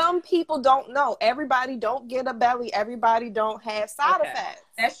 Some people don't know. Everybody don't get a belly. Everybody don't have side effects.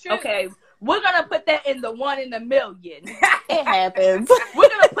 That's true. Okay. We're going to put that in the 1 in a million. It happens. We're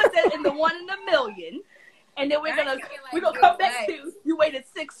going to put that in the 1 in a million. And then we're gonna come back to you waited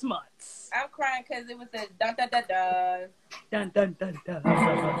 6 months. I'm crying because it was a dun dun dun dun dun dun dun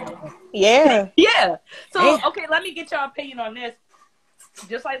dun. Yeah. Yeah. So okay, let me get your opinion on this.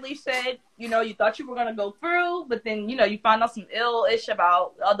 Just like Lee said, you thought you were gonna go through, but then you found out some ill-ish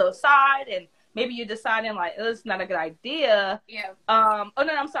about the other side, and maybe you're deciding like, oh, it's not a good idea. Yeah. Oh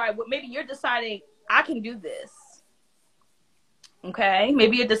no, I'm sorry. Maybe you're deciding I can do this. Okay.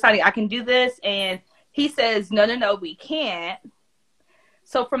 Maybe you're deciding I can do this, and he says, no, we can't.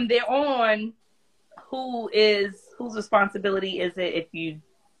 So from there on, whose responsibility is it if you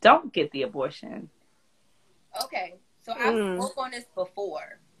don't get the abortion? Okay, so I've spoke on this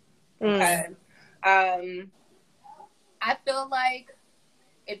before. Okay. I feel like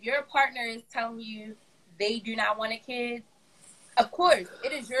if your partner is telling you they do not want a kid, of course,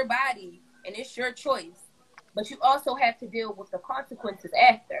 it is your body and it's your choice. But you also have to deal with the consequences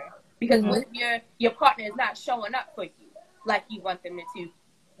after. Because what if your partner is not showing up for you like you want them to?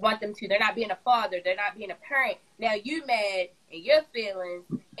 They're not being a father. They're not being a parent. Now you mad and your feelings.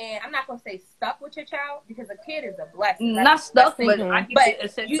 And I'm not going to say stuck with your child because a kid is a blessing. Not stuck, but I get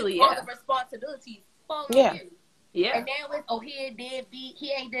essentially, all the responsibilities fall on you. Yeah. And now it's, he a deadbeat.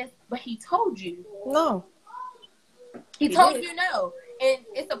 He ain't this. But he told you. No. He told you no. And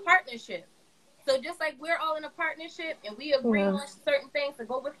it's a partnership. So just like we're all in a partnership and we agree on certain things to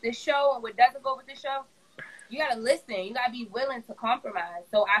go with this show and what doesn't go with this show, you got to listen. You got to be willing to compromise.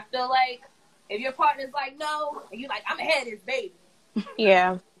 So I feel like if your partner's like, no, and you're like, I'm ahead of this baby.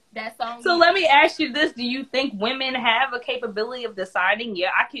 Yeah. That's on So let me ask you this. Do you think women have a capability of deciding, yeah,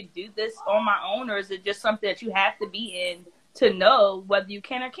 I could do this on my own, or is it just something that you have to be in to know whether you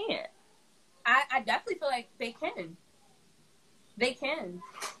can or can't? I definitely feel like they can. They can.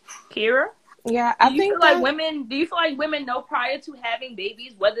 Kira? Yeah, do you feel like women know prior to having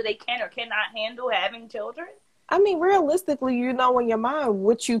babies whether they can or cannot handle having children? I mean, realistically, you know in your mind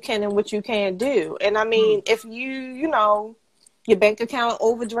what you can and what you can't do. And I mean, if you know, your bank account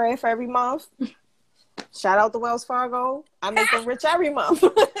overdraft every month, shout out to Wells Fargo, I make them rich every month.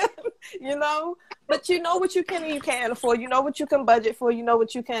 You know? But you know what you can and you can't afford. You know what you can budget for. You know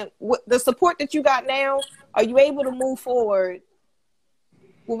what you can. The support that you got now, are you able to move forward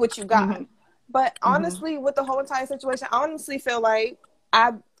with what you got? But honestly, with the whole entire situation, I honestly feel like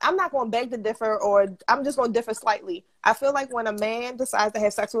I'm not going to beg to differ, or I'm just going to differ slightly. I feel like when a man decides to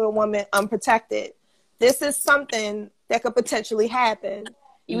have sex with a woman unprotected, this is something that could potentially happen.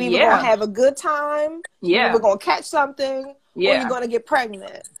 You either going to have a good time, you're either going to catch something, or you're going to get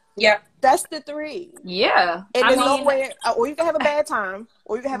pregnant. Yeah. That's the three. Yeah. And there's no way, or you can have a bad time,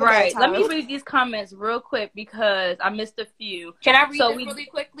 or you can have a bad time. Let me read these comments real quick because I missed a few. Can I read them really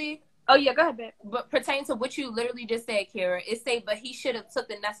quickly? Oh, yeah, go ahead, babe. But pertaining to what you literally just said, Kara, it say, but he should have took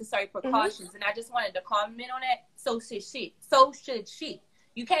the necessary precautions. And I just wanted to comment on that. So should she.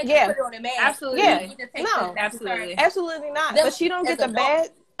 You can't just put it on a man. Absolutely. You need to take Absolutely not. But she don't get the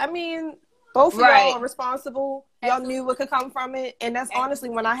bad. I mean, both of y'all are responsible. Y'all knew what could come from it. And that's honestly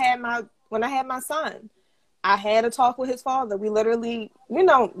when I had my son. I had a talk with his father. We literally, you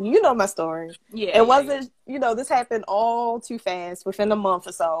know my story. Yeah. It wasn't, this happened all too fast. Within a month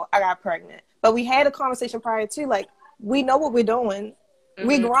or so, I got pregnant. But we had a conversation prior to, like, we know what we're doing.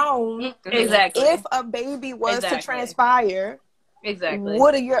 We grown. Exactly. If a baby was to transpire, what's our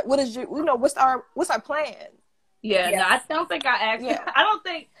plan? Yeah. No, I don't think I asked. Yeah. I don't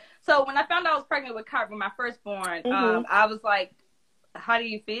think so. When I found out I was pregnant with Kyrie, my firstborn, I was like, "How do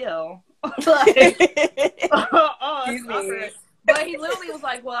you feel?" But he literally was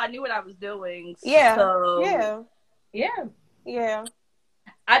like, well, I knew what I was doing. Yeah. So, yeah.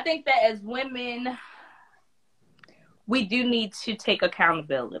 I think that as women, we do need to take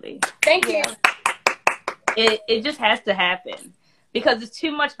accountability. Thank you. It just has to happen because there's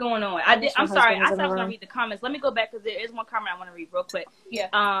too much going on. I'm sorry. I said I was going to read the comments. Let me go back because there is one comment I want to read real quick.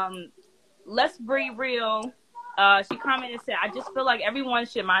 Yeah. Let's be real. She commented and said, I just feel like everyone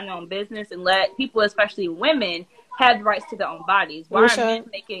should mind their own business and let people, especially women, have the rights to their own bodies. Why are men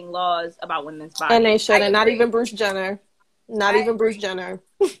making laws about women's bodies? And they shouldn't. Not even Bruce Jenner. Bruce Jenner.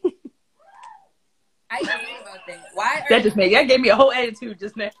 I agree about that. Why? That gave me a whole attitude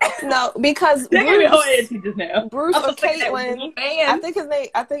just now. No, because that gave me a whole attitude just now. Bruce or Caitlyn. I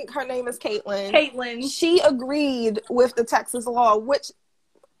think her name is Caitlyn. Caitlyn. She agreed with the Texas law, which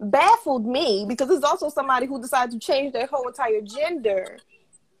baffled me because there's also somebody who decided to change their whole entire gender.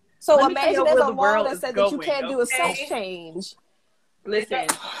 So imagine there's a law that said that you can't do a sex change. Listen,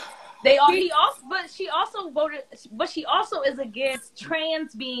 she also voted, but she also is against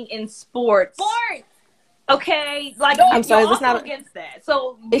trans being in sports. Okay, like I'm sorry, you're also against that.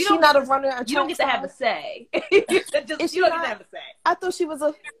 So is she not a runner? You don't get to have a say. You don't get to have a say. I thought she was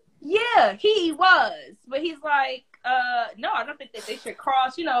a. Yeah, he was, but he's like, no, I don't think that they should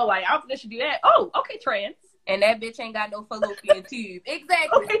cross. I don't think they should do that. Oh, okay, trans. And that bitch ain't got no fallopian tube.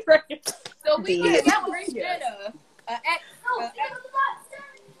 Exactly. Okay, trans. So we could have Bruce Jenner.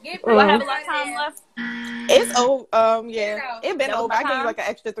 Do I have a lot of time left? It's old. It's been over. I gave you like an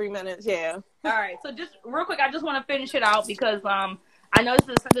extra 3 minutes. Yeah. All right. So just real quick, I just want to finish it out because I know this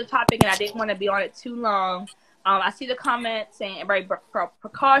is such a topic and I didn't want to be on it too long. I see the comments saying everybody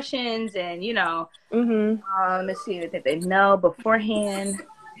precautions and let me see that they know beforehand.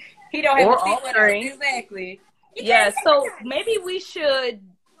 He don't have or to all sleep with three. us. Exactly. Yeah, so maybe we should,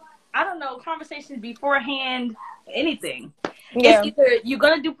 I don't know, conversations beforehand, anything. Yeah. It's either you're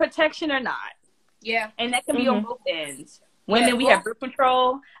going to do protection or not. Yeah. And that can be on both ends. Women, we have birth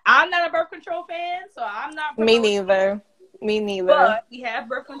control. I'm not a birth control fan, so I'm not promoting. Me neither. But we have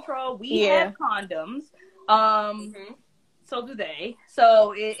birth control. We have condoms. So do they.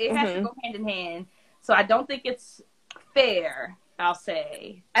 So it has to go hand in hand. So I don't think it's fair, I'll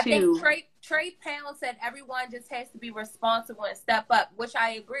say. I think Trey Pound said everyone just has to be responsible and step up, which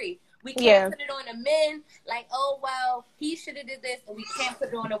I agree. We can't put it on the men, like, oh, well, he should have did this, and we can't put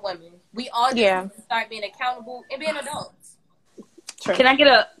it on the women. We all just need to start being accountable and being adults. True. Can I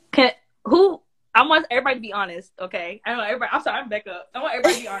get I want everybody to be honest, okay? I know everybody, I'm sorry, I'm Becca. I want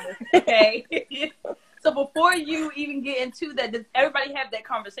everybody to be honest, okay? So before you even get into that, does everybody have that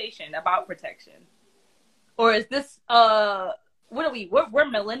conversation about protection? Or is this, what are we? We're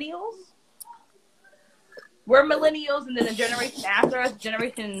millennials? We're millennials, and then the generation after us,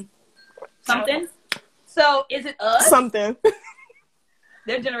 generation something. So is it us? Something.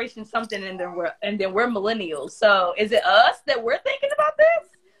 Their generation something, and then we're millennials. So is it us that we're thinking about this,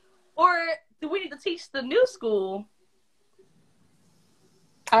 or do we need to teach the new school?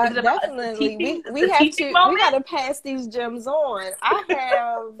 Definitely, we got to pass these gems on. I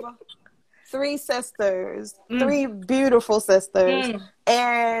have 3 sisters, 3 beautiful sisters,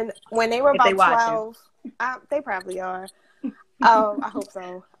 and when they were about 12, they probably are. I hope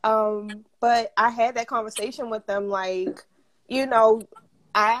so. But I had that conversation with them, like, you know,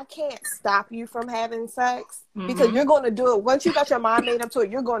 I can't stop you from having sex because you're going to do it. Once you got your mind made up to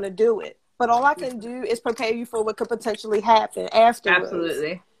it, you're going to do it. But all I can do is prepare you for what could potentially happen afterwards.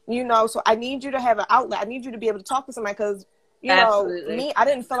 Absolutely. You know, so I need you to have an outlet. I need you to be able to talk to somebody because, you know, me, I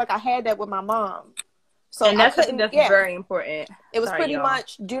didn't feel like I had that with my mom. So and that's very important. It was pretty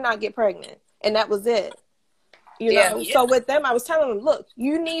much do not get pregnant. And that was it. You know, so with them, I was telling them, look,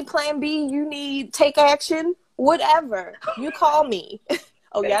 you need plan B, you need take action, whatever. You call me.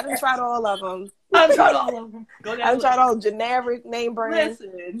 Oh, yeah, I done tried all of them. I've tried all of them. I've tried all generic name brands.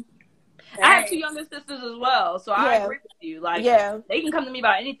 Listen, I have 2 younger sisters as well, so I agree with you. Like, they can come to me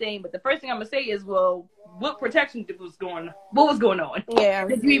about anything, but the first thing I'm gonna say is, well, what protection was going on? Yeah,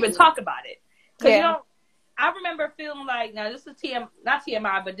 did you even talk about it? Because you know, I remember feeling like, now this is not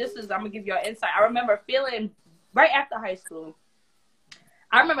TMI, but this is, I'm gonna give you an insight. I remember feeling right after high school.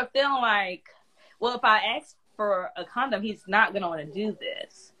 I remember feeling like, well, if I ask for a condom, he's not gonna want to do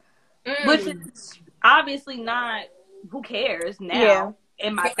this, which is obviously not. Who cares now? Yeah.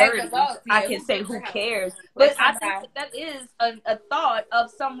 In my 30s, I can say who cares. But I think that is a thought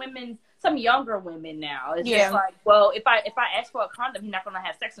of some women, some younger women now. It's just like, well, if I ask for a condom, he's not going to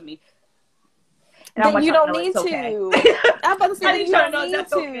have sex with me. And then you don't need to. I'm about to say, you don't need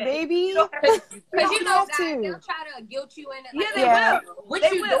to, baby. Because you know, they'll try to guilt you in it. Like, yeah, they will.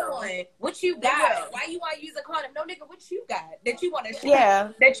 What you doing? What you got? Why you want to use a condom? No, nigga, what you got that you want to share? Yeah.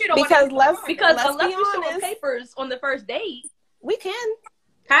 That you don't want to because unless we show papers on the first date, we can.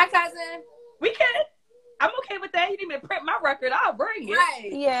 Hi, cousin. We can. I'm okay with that. You didn't even print my record. I'll bring it.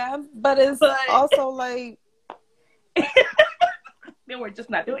 Right. Yeah, but it's also like... Then we're just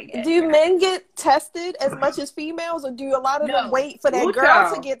not doing it. Do men get tested as much as females, or do a lot of them wait for that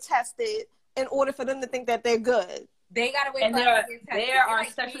girl to get tested in order for them to think that they're good? They got to wait for them to get tested. There are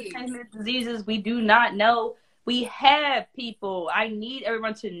sexually transmitted diseases we do not know. We have people. I need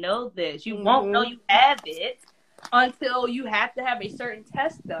everyone to know this. You won't know you have it until you have to have a certain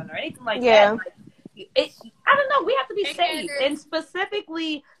test done or anything like that. Like, I don't know. We have to be safe. And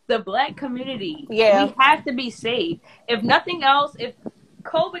specifically the Black community. Yeah. We have to be safe. If nothing else, if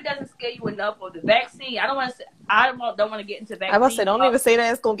COVID doesn't scare you enough, or the vaccine, I don't want to get into vaccine. I must say, don't even say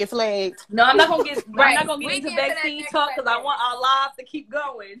that. It's going to get flagged. No, I'm not going to get, I'm not going to get into vaccine talk because I want our lives to keep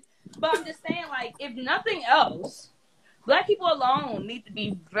going. But I'm just saying, like, if nothing else, Black people alone need to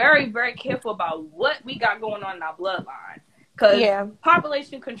be very, very careful about what we got going on in our bloodline. Because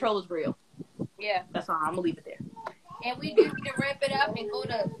population control is real. Yeah. That's all. I'm going to leave it there. And we do need to wrap it up and go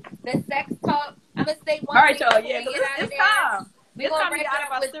to the sex talk. I'm going to say one thing. All right, y'all. Yeah, it's time. It's time to get out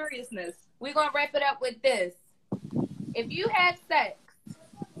of our seriousness. We're going to wrap it up with this. If you have sex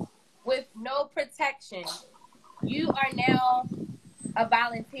with no protection, you are now a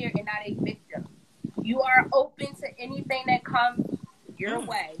volunteer and not a victim. You are open to anything that comes your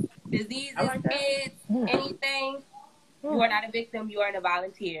way. Diseases, kids, anything. You are not a victim. You are a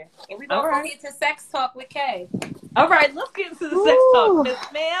volunteer. And we're going to get to sex talk with Kay. All right, let's get into the sex talk,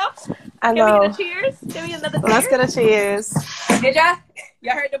 Miss Ma'am. I know. Can we get a cheers? Can we get another cheers? Let's get a cheers. Did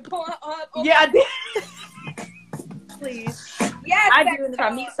y'all heard the pour? Yeah, I did. please. Yes, I do. And if I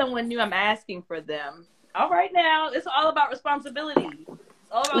meet someone new, I'm asking for them. All right, now it's all about responsibility. It's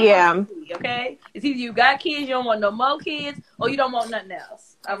all about responsibility. Okay, it's either you got kids, you don't want no more kids, or you don't want nothing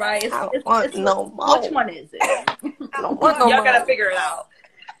else. All right, it's no more. Which one is it? Don't want no Y'all more. gotta figure it out.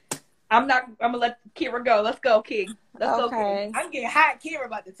 I'm gonna let Kira go. Let's go, King. Let's go, King. I'm getting hot. Kira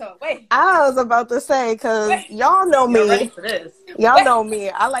about to talk. Wait. I was about to say, because y'all know me. You're ready for this. Y'all know me.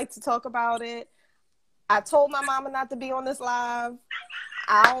 I like to talk about it. I told my mama not to be on this live.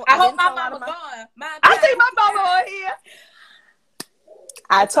 I hope my mama gone. I see my mama on here.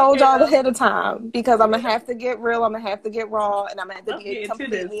 I told y'all ahead of time, because I'm going to have to get real. I'm going to have to get raw, and I'm going to have to get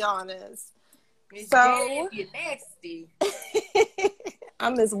completely honest. So, if you're nasty.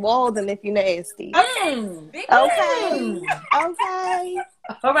 I'm Miss Walden if you're nasty. Okay. Okay.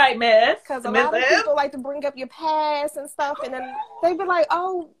 All right, miss. Because a lot of people like to bring up your past and stuff, and then they be like,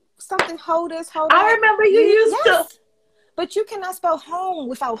 oh, something, hold this, hold that. I remember you used to. But you cannot spell home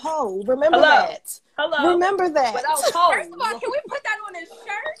without hoe. Remember that. Hello. Remember that. Without hoe. First of all, can we put that on his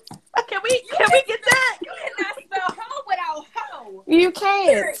shirt? Can we get that? You cannot spell hoe without hoe. You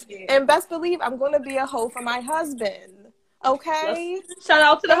can't. And best believe I'm going to be a hoe for my husband. Okay? Shout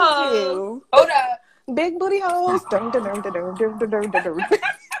out to the hoes. Hold up. Big booty hoes. It's time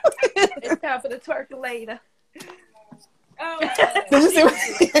for the twerkulator. Oh, did you see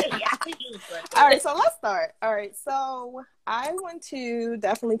All right, so let's start. All right, so I want to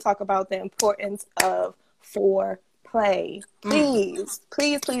definitely talk about the importance of foreplay. Please.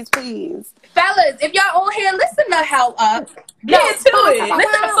 Fellas, if y'all on here, listen the hell up. Get to it.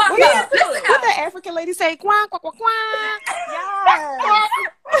 Listen the fuck up. What the African lady say? Quack, quack, quack, quack.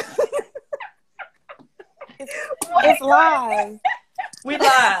 Yes. It's live. We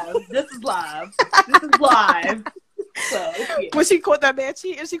live. This is live. So, yeah. When she caught that man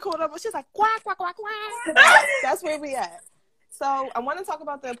cheating, she caught up, she's like, quack, quack, quack, quack. That's where we at. So I want to talk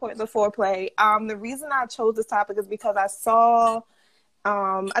about the importance of foreplay. The reason I chose this topic is because I saw,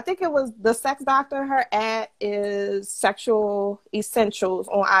 I think it was the sex doctor. Her ad is Sexual Essentials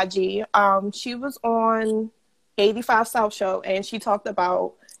on IG. She was on 85 South Show, and she talked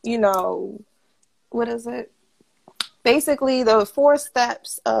about, what is it? Basically, the 4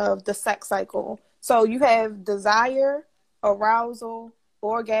 steps of the sex cycle. So you have desire, arousal,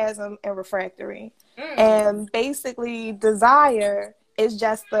 orgasm, and refractory. And basically, desire is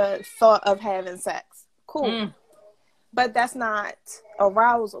just the thought of having sex. Cool. But that's not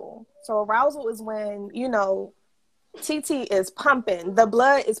arousal. So arousal is when, TT is pumping. The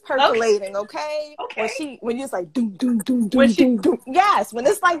blood is percolating, okay? When you're just like, doom, doom, doom, doom, doom, doom. Yes, when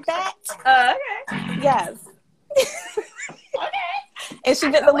it's like that. Okay. Yes. Okay. And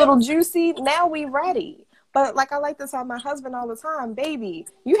she getting a little juicy. Now we ready. But like I like to tell my husband all the time, baby,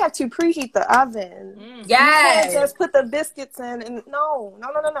 you have to preheat the oven. Yes. You can't just put the biscuits in and no.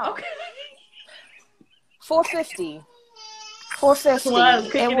 Okay. 450.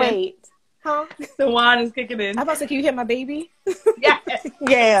 And wait. Huh? The wine is kicking in. I was about to say, can you hear my baby? Yeah.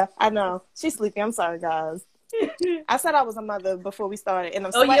 Yeah, I know. She's sleeping. I'm sorry, guys. I said I was a mother before we started, and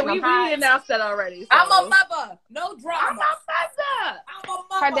I'm sweating. We announced that already. So. I'm a mother. No drama. I'm a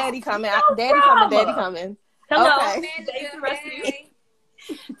mother. Her daddy coming. Daddy coming. Hello. Okay.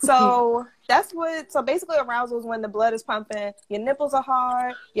 So so basically arousal is when the blood is pumping, your nipples are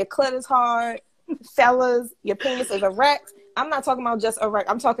hard, your clit is hard, fellas, your penis is erect. I'm not talking about just erect.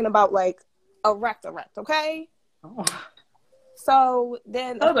 I'm talking about like erect, okay? Oh. So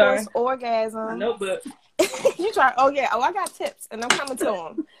then, of course, orgasm. My notebook. You try. Oh, yeah. Oh, I got tips, and I'm coming to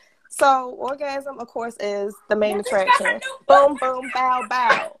them. So orgasm, of course, is the main attraction. Boom, boom, bow,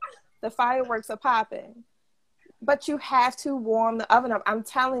 bow. The fireworks are popping. But you have to warm the oven up. I'm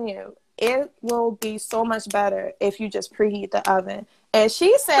telling you, it will be so much better if you just preheat the oven. And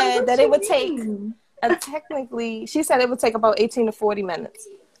she said that it would take, she said it would take about 18 to 40 minutes.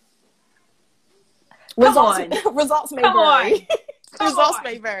 Results may vary. Results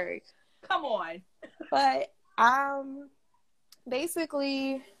may vary. Come on. But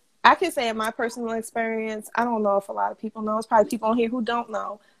basically, I can say in my personal experience, I don't know if a lot of people know. It's probably people on here who don't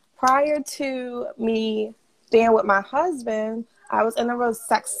know. Prior to me being with my husband, I was in a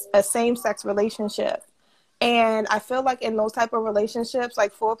same-sex relationship. And I feel like in those type of relationships,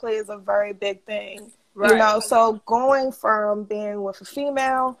 like foreplay is a very big thing. Right. So going from being with a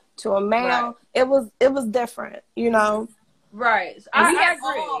female to a male, it was different, Right. And we have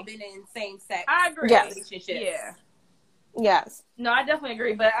all been in same sex. I agree. Relationships. Yeah. Yes. No, I definitely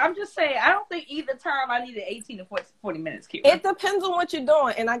agree. But I'm just saying, I don't think either term I needed 18 to 40 minutes, Kira. It depends on what you're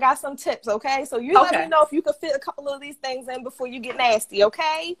doing. And I got some tips, okay? So you let me know if you can fit a couple of these things in before you get nasty,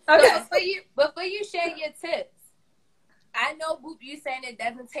 okay? Okay. So before you share your tips, I know, Boop, you saying it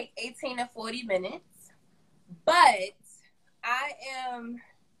doesn't take 18 to 40 minutes, but I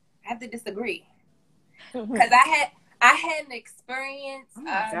have to disagree because I had an experience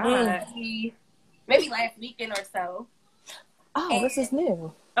maybe last weekend or so. Oh, this is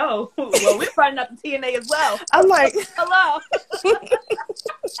new. Oh, well, we're finding out the TNA as well. I'm like, hello.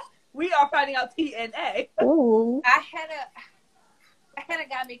 We are finding out TNA. Ooh. I had a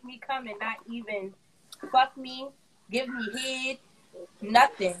guy make me come and not even fuck me, give me head,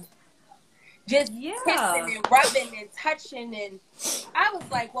 nothing. Just kissing and rubbing and touching, and I was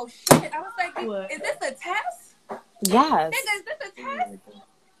like, well, shit. I was like, is this a test? Yes. Nigga, is this a test?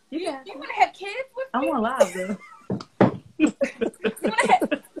 You want to have kids with me? I want live, though.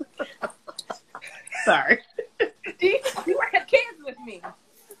 Sorry. Do you want to have kids with me?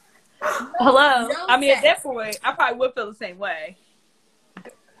 Hello. No, I mean, at that point, I probably would feel the same way.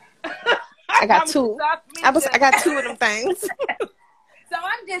 I got two. I got two of them things. So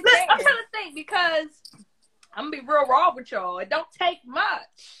I'm just saying. I'm trying to think because I'm gonna be real raw with y'all. It don't take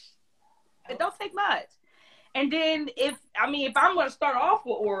much. It don't take much. And then if I'm gonna start off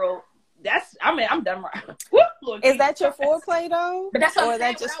with oral, I'm done right. Is that your foreplay though? But that's what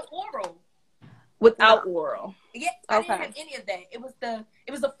I'm saying, without oral. Without oral. Yeah, I didn't have any of that. It was the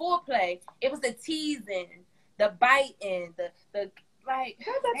foreplay. It was the teasing, the biting, the like.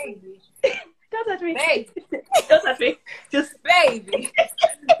 Baby. Don't touch me. Baby. Don't touch me. Just baby.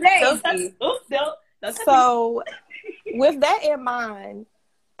 Don't touch me. Don't touch so, with that in mind,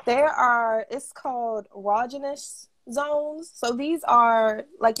 it's called erogenous zones. So these are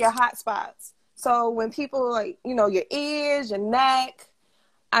like your hot spots. So when people like, your ears, your neck,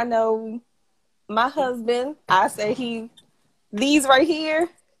 I know my husband, I say these right here.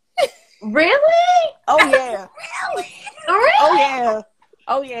 Really? Oh yeah. Really? Oh yeah.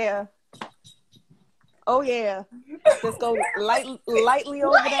 Oh yeah. Oh yeah. Just go lightly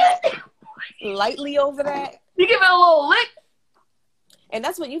over that. Lightly over that. You give it a little lick. And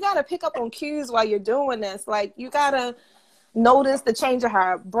that's what you got to pick up on cues while you're doing this. Like, you got to notice the change of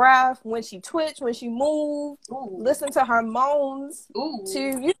her breath, when she twitch, when she move. Listen to her moans.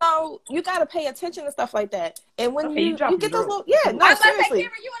 You got to pay attention to stuff like that. And when you get those little, seriously. I'm about to say, Kira, you in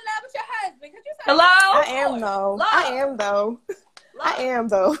love with your husband. Hello? I am though. Love. I am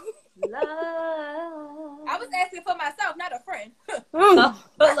though. Love. I was asking for myself, not a friend. Hello.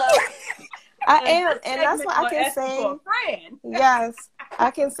 I am, and that's what I can say. Yes, I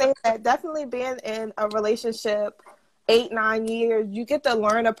can say that definitely being in a relationship 8-9 years, you get to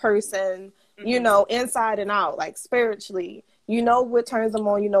learn a person, inside and out, like spiritually. You know what turns them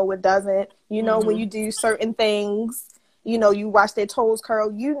on, you know what doesn't. You know when you do certain things, you watch their toes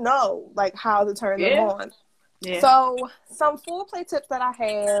curl, like how to turn them on. Yeah. So some foreplay tips that I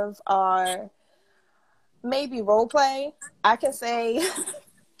have are maybe role play. I can say.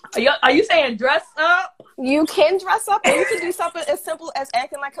 Are you saying dress up? You can dress up, or you can do something as simple as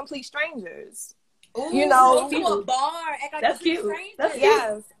acting like complete strangers. Ooh, go to a bar, act like complete strangers. That's cute.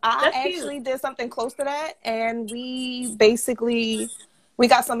 Yes, I actually did something close to that, and we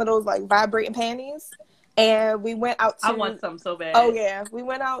got some of those like vibrating panties, and we went out to. I want some so bad. Oh yeah, we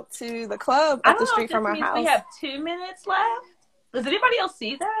went out to the club up the street from our house. We have 2 minutes left. Does anybody else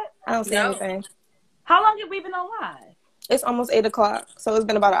see that? I don't see anything. How long have we been on live? It's almost 8 o'clock, so it's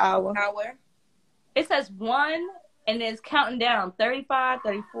been about an hour. It says 1, and it's counting down 35,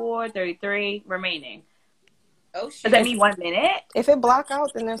 34, 33 remaining. Oh, shit. Does that mean 1 minute? If it block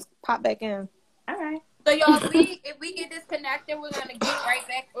out, then just pop back in. All right. So, y'all, if we get disconnected, we're going to get right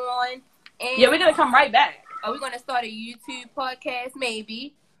back on. And we're going to come right back. Are we going to start a YouTube podcast?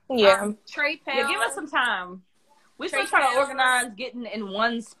 Maybe. Yeah. Trey Pound. Yeah, give us some time. We're still trying to organize getting in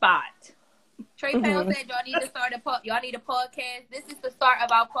one spot. Trey Pound said y'all need to start y'all need a podcast. This is the start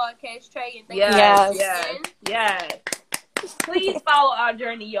of our podcast, Trey. And thank yes. Please follow our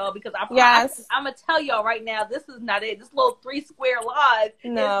journey, y'all, because I'm gonna tell y'all right now, this is not it. This little 3 square live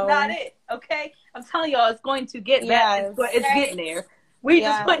is not it. Okay, I'm telling y'all, it's going to get better. It's getting there. We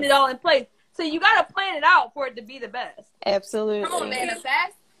just putting it all in place. So you gotta plan it out for it to be the best. Absolutely. Come on,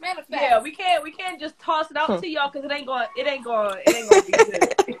 manifest. Yeah, we can't just toss it out to y'all because it ain't going to be good. It ain't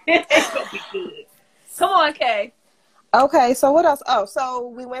gonna be good. Come on, Kay. Okay, so what else? Oh, so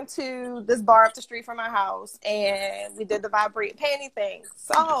we went to this bar up the street from our house and we did the vibrate panty thing.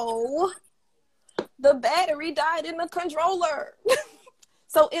 So the battery died in the controller.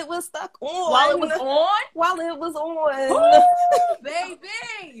 So it was stuck on. While it was on? While it was on. Ooh,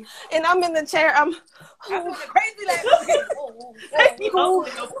 baby. And I'm in the chair. I'm doing crazy like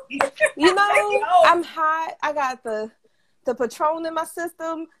I'm hot. I got the Patron in my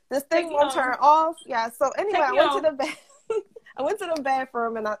system. This thing won't turn off. Yeah. So anyway, I went to the I went to the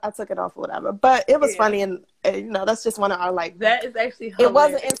bathroom and I took it off or whatever. But it was funny, and you know, that's just one of our like. That is actually hilarious. It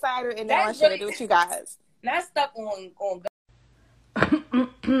wasn't insider, and now I share it with you guys. Not stuck on.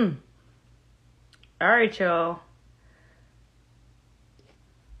 All right, y'all.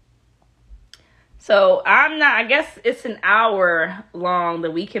 So I guess it's an hour long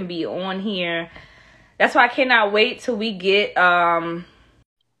that we can be on here. That's why I cannot wait till we get, I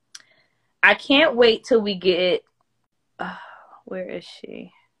can't wait till we get, where is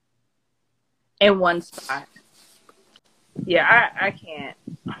she? In one spot. Yeah, I can't.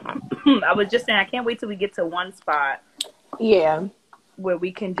 I was just saying, I can't wait till we get to one spot. Yeah. Where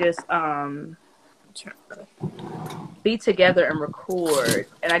we can just, be together and record.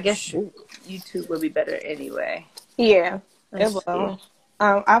 And I guess YouTube will be better anyway. Yeah, it will.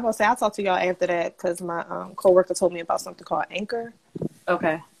 I will say I'll talk to y'all after that because my coworker told me about something called Anchor.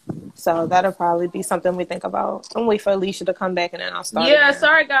 Okay. So that'll probably be something we think about. I'm waiting for Alicia to come back and then I'll start. Yeah, again.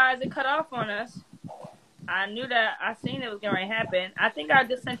 Sorry guys, it cut off on us. I knew that. I seen it was going to happen. I think I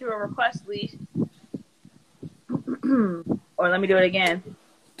just sent you a request, Leash. Or let me do it again.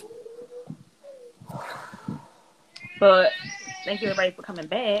 But thank you everybody for coming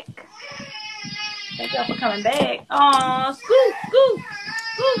back. Thank y'all for coming back. Aw, scoop.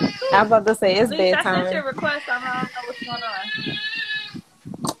 I was about to say it's bedtime. I sent you a request. I don't know what's going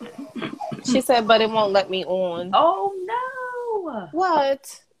on. She said, but it won't let me on. Oh no!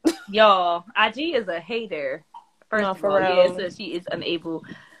 What? Y'all, IG is a hater. First of all, yeah, it says she is unable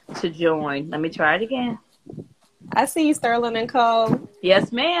to join. Let me try it again. I see you, Sterling and Co.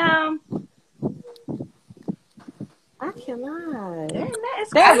 Yes, ma'am. I cannot.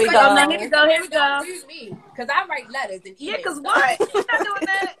 There we go. Oh, here we go. Here we go. Because I write letters and emails. Yeah, because what? You're not doing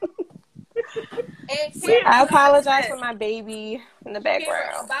that. I apologize for my baby in the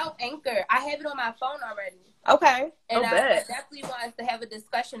background. About Anchor, I have it on my phone already. Okay. And I definitely want us to have a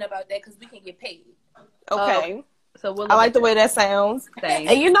discussion about that because we can get paid. Okay. So I like the way that sounds.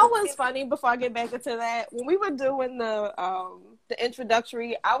 Thanks. And you know what's funny? Before I get back into that, when we were doing the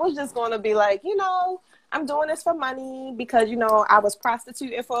introductory, I was just going to be like, you know, I'm doing this for money because, you know, I was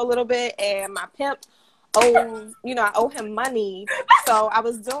prostituting for a little bit and my pimp I owe him money. So I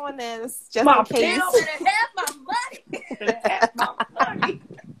was doing this just in case. My money.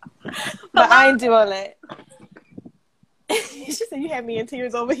 But I ain't doing that. She said you had me in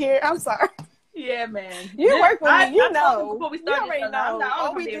tears over here. I'm sorry. Yeah, man. You work with me. You know. Before we You started, already know.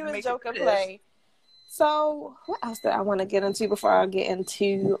 All we do is joke and play. So, what else did I want to get into before I get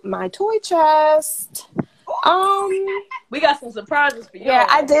into my toy chest? We got some surprises for you. Yeah,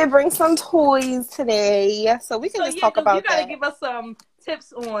 I did bring some toys today, so we can just talk about that. You gotta give us some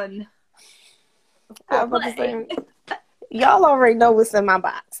tips on. Y'all already know what's in my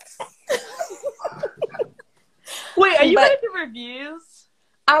box. Wait, are you ready for reviews?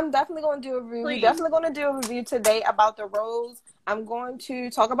 I'm definitely going to do a review. We're definitely going to do a review today about the rose. I'm going to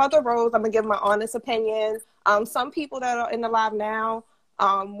talk about the rose. I'm going to give my honest opinion. Some people that are in the live now,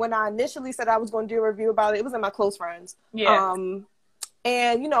 when I initially said I was going to do a review about it, it was in my close friends. Yeah.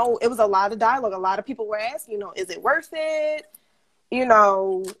 And, you know, it was a lot of dialogue. A lot of people were asking, you know, is it worth it? You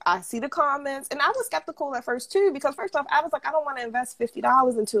know, I see the comments. And I was skeptical at first, too, because first off, I was like, I don't want to invest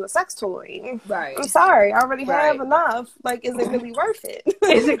 $50 into a sex toy. Right. I'm sorry. I already have enough. Like, is it really worth it?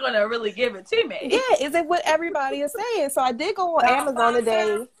 Is it going to really give it to me? Yeah. Is it what everybody is saying? So I did go on Amazon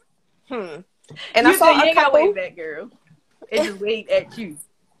today. And I saw a couple. Wave back, girl. It just waved at you.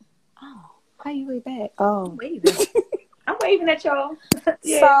 Oh, how you wave back? Oh. I'm waving. I'm waving at y'all.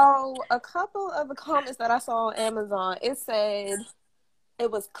 Yeah. So a couple of the comments that I saw on Amazon, it said it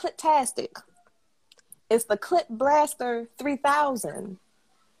was Cliptastic. It's the Clip Blaster 3000.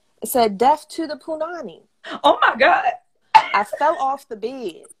 It said death to the punani. Oh my God. I fell off the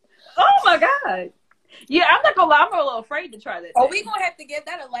bed. Oh my God. Yeah, I'm not gonna lie, I'm a little afraid to try that. Oh, we gonna have to give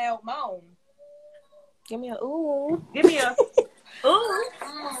that a loud moan. Give me a ooh. Give me a ooh.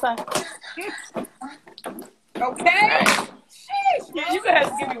 Okay. Yeah, you gonna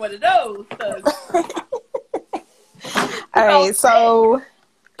have to give me one of those. All right, so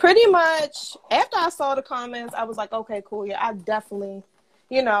pretty much after I saw the comments, I was like, okay, cool. Yeah, I definitely,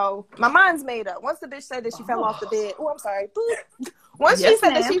 you know, my mind's made up. Once the bitch said that she fell off the bed, oh, I'm sorry. Once she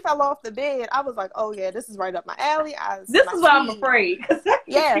said that she fell off the bed, I was like, oh, yeah, this is right up my alley. This is why I'm afraid.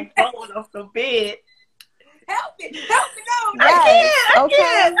 Yeah. Falling off the bed. Help me. No. I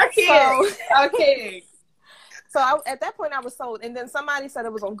can't. So at that point, I was sold. And then somebody said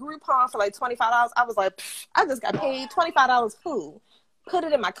it was on Groupon for like $25. I was like, I just got paid $25. Who? Put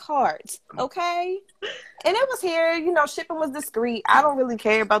it in my cart. Okay? And it was here. You know, shipping was discreet. I don't really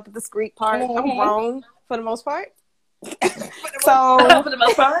care about the discreet part. I'm grown for the most part. So, for the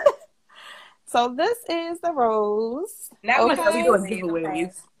most part. so this is the rose. Now we doing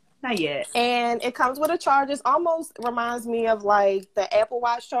giveaways. Not yet. And it comes with a charger. It almost reminds me of like the Apple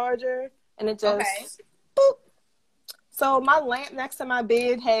Watch charger. And it just boop. So my lamp next to my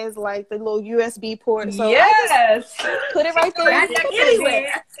bed has like the little USB port. So I just put it right there.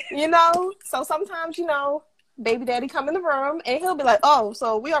 Anywhere. You know? So sometimes, you know, baby daddy come in the room and he'll be like, oh,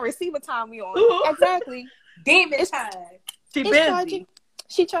 so we already see what time we on. Ooh. Exactly. Demon time. She busy. Charging.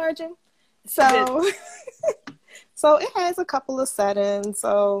 She charging. So so it has a couple of settings.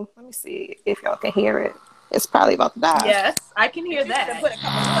 So let me see if y'all can hear it. It's probably about to die. Yes, I can hear that. Put a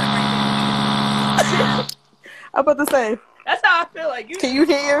couple right I'm about to say. That's how I feel like. Can you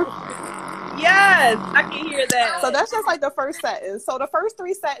hear? Yes, I can hear that. So that's just like the first sentence. So the first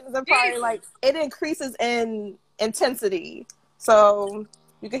 3 sentences are probably like, it increases in intensity. So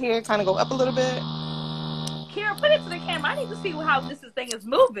you can hear it kind of go up a little bit. Kira, put it to the camera. I need to see how this thing is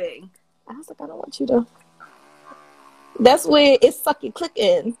moving. I was like, I don't want you to. That's where it's sucky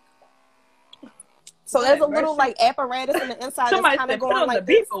clicking. So there's a little like apparatus in the inside that's kind of going like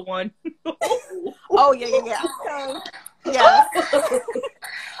the beeper one. Oh yeah. Okay. Yeah.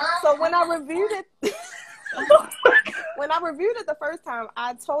 So when I reviewed it, the first time,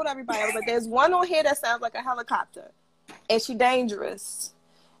 I told everybody, I was like, "There's one on here that sounds like a helicopter, and she dangerous.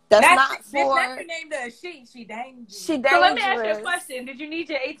 That's not for." That's her name. She dangerous. She dangerous. So let me ask you a question. Did you need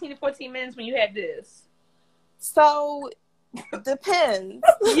your 18 to 14 minutes when you had this? So depends.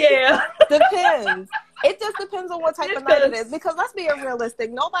 Yeah. Depends. It just depends on what type of night it is. Because let's be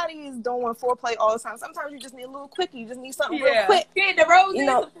realistic. Nobody is doing foreplay all the time. Sometimes you just need a little quickie. You just need something real quick. Yeah, the rose you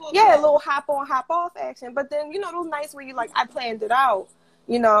know, a little hop on, hop off action. But then, you know, those nights where you like, I planned it out.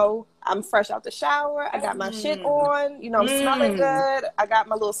 You know, I'm fresh out the shower. I got my shit on. You know, I'm smelling good. I got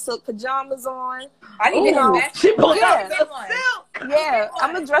my little silk pajamas on. I need to know. She pulled out the silk. Yeah,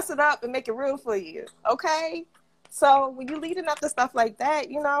 I'm going to dress it up and make it real for you. Okay? So when you're leading up to stuff like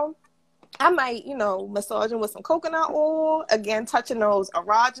that, you know, I might, you know, massage them with some coconut oil. Again, touching those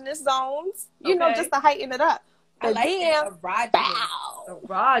erogenous zones, you know, just to heighten it up. But I like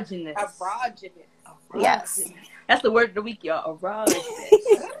erogenous. Erogenous. Yes. That's the word of the week, y'all. Erogenous.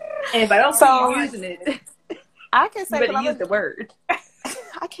 And if I don't see you using it, I can say, you better use the word.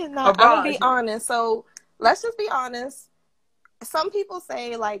 I cannot. I'm going to be honest. So let's just be honest. Some people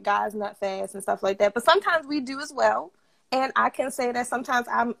say like guys nut fast and stuff like that, but sometimes we do as well. And I can say that sometimes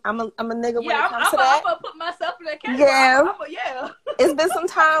I'm a nigga when it comes to that. I'm gonna put myself in that category. Yeah. It's been some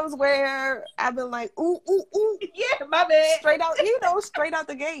times where I've been like, ooh. Yeah, my bad. Straight out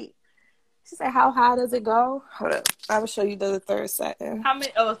the gate. She said, how high does it go? Hold up. I will show you the third setting. How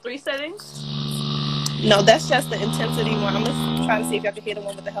many? Oh, 3 settings? No, that's just the intensity one. I'm just trying to see if y'all can hear the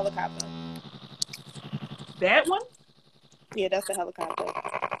one with the helicopter. That one? Yeah, that's the helicopter.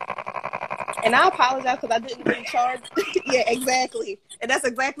 And I apologize because I didn't really charge. Yeah, exactly. And that's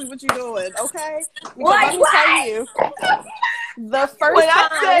exactly what you're doing, okay? Because let me tell you, the first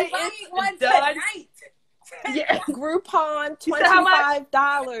time one tonight. Yeah. Groupon,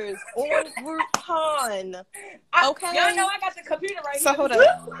 $25 on Groupon. Okay. Y'all know I got the computer right here. So hold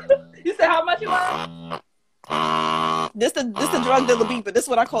up. You said how much you want? This the drug dealer beeper. This is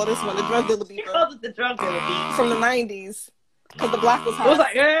what I call this one, the drug dealer beeper. She calls it the drug dealer beeper. From the 90s. Because the black was hot. It was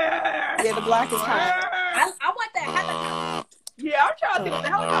like, yeah, the black is hot. I want that helicopter. Yeah, I'm trying to think what the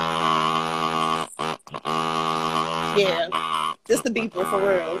helicopter. Yeah. This the beeper for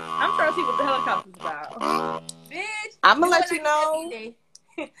real. I'm trying to see what the helicopter's about. Bitch. I'm going to let you know. Do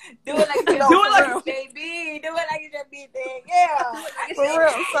it like it's your baby. Do it like it's your birthday. Yeah. For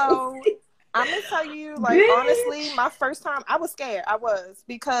real. So I'm going to tell you, like, honestly, my first time, I was scared. I was.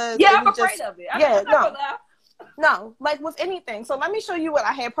 Because I'm afraid of it. No, like with anything. So let me show you what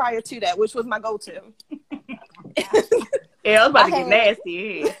I had prior to that, which was my go-to. Yeah, I was about to get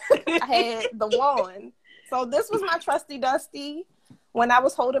nasty here. I had the wand. So this was my trusty dusty when I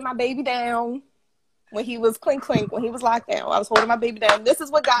was holding my baby down, when he was clink, when he was locked down. I was holding my baby down. This is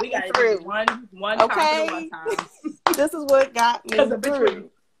what got me through. One okay? Time. This is what got me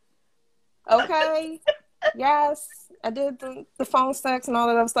through. Okay? Yes, I did the phone sex and all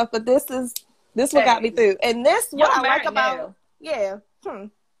of that stuff, but this what got me through. And this what I like about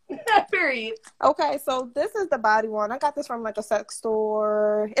Period. Okay, so this is the body one. I got this from like a sex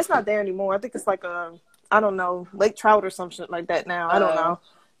store. It's not there anymore. I think it's like I don't know, Lake Trout or some shit like that now. I don't know.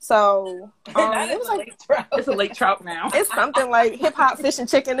 So it was like it's a lake trout now. It's something like hip hop fish and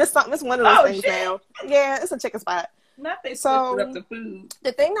chicken. It's something. It's one of those things now. Yeah, it's a chicken spot. Nothing. So up the food.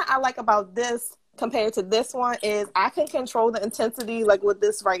 The thing that I like about this compared to this one is I can control the intensity like with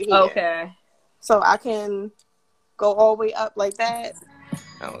this right here. Okay. So I can go all the way up like that.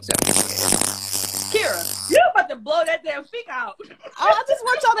 I was Kira, you about to blow that damn speaker out. I just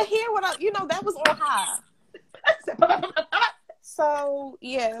want y'all to hear what that was on high. So,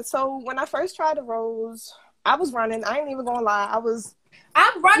 yeah. So, when I first tried the rose, I was running. I ain't even gonna lie. I'm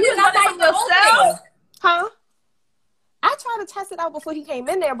running. You was running from yourself? Huh? I tried to test it out before he came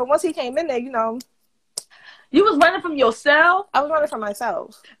in there, but once he came in there, You was running from yourself? I was running from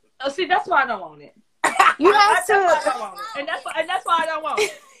myself. Oh, see, that's why I don't want it. You have to. And that's why I don't want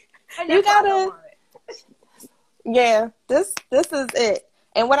it. You gotta. Yeah, this is it.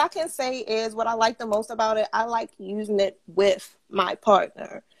 And what I can say is what I like the most about it, I like using it with my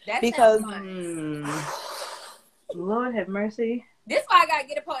partner. Because Lord have mercy. This why I gotta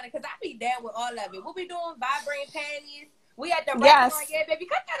get a partner, because I be down with all of it. What we doing? Vibrating panties. We at the restaurant. Yeah, baby,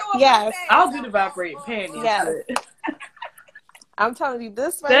 cut that off. Yes. I'll do the vibrating panties. Yes. I'm telling you,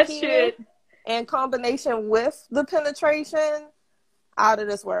 this that here, shit in combination with the penetration, out of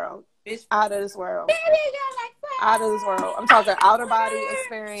this world. Bitch. Out of this world. Out of this world. I'm talking outer body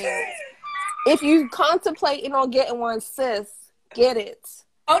experience. If you contemplating on getting one, sis, get it.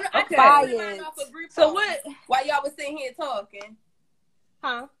 Oh no, I buy just ordered mine it. off of Groupon. So what? While y'all was sitting here talking.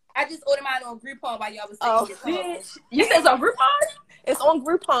 Huh? I just ordered mine on Groupon while y'all was sitting here talking. Bitch. You said it's on Groupon? It's on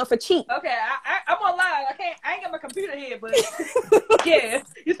Groupon for cheap. Okay, I'm online. I ain't got my computer here, but yeah,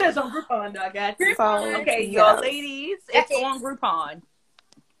 you said it's on Groupon, though. I got you. So, okay, yes. y'all ladies, it's on Groupon.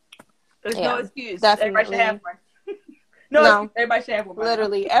 There's no excuse. Definitely. Everybody should have one. No. Everybody should have one.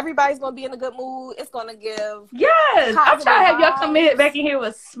 Literally, everybody's gonna be in a good mood. It's gonna give. Yes, I'm trying to have y'all come vibes. back in here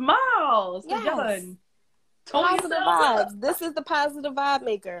with smiles. Yes. Y'all done Positive vibes. This is the positive vibe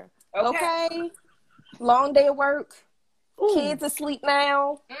maker. Okay. Long day of work. Ooh. Kids asleep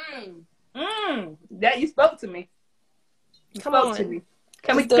now. That you spoke to me. You Come spoke on. to me.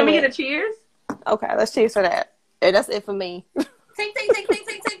 Can we get a cheers? Okay, let's cheers for that. Yeah, that's it for me. Ting, ting, ting, ting, ting,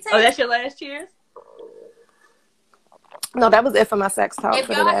 ting, ting. Oh, that's your last cheers? No, that was it for my sex talk if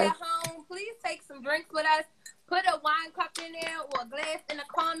for y'all today. at home, please take some drinks with us. Put a wine cup in there or a glass in the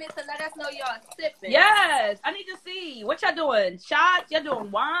comments and let us know y'all sipping. Yes, I need to see. What y'all doing? Shots? Y'all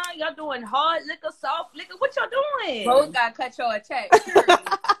doing wine? Y'all doing hard liquor, soft liquor? What y'all doing? Rose gotta cut y'all a check.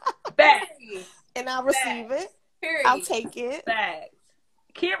 Facts. And I'll receive it. Period. I'll take it. Facts.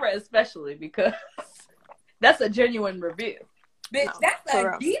 Kira especially, because that's a genuine review. Bitch, No, that's a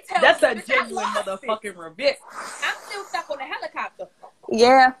real. detail. That's a bitch, genuine motherfucking review. I'm still stuck on the helicopter.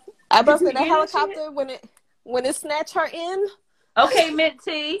 Yeah. I busted Did the you hear that helicopter when it snatched her in. Okay, mint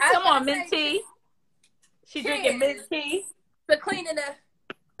tea. I Come on, was mint gonna say, tea. She drinking mint tea. For cleaning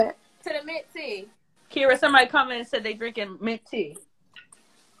to the mint tea. Kira, somebody commented and said they drinking mint tea.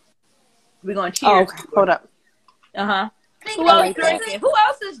 We're gonna cheers. Oh, okay. Hold up. Uh-huh. Who I else like that. drinking? Who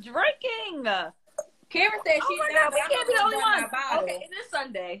else is drinking? Kira said she's not, we can't be the only one. one. Okay, it is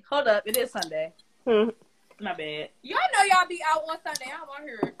Sunday. Hold up, it is Sunday. My bad. Y'all know y'all be out on Sunday. I don't want to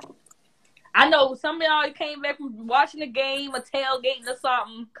hear it. I know some of y'all came back from watching the game or tailgating or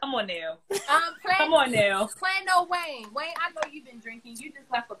something. Come on now. Come on now. Plan no Wayne. Wayne, I know you've been drinking. You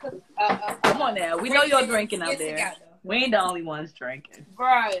just left for come on now. We know you're drinking out there. Together. We ain't the only ones drinking.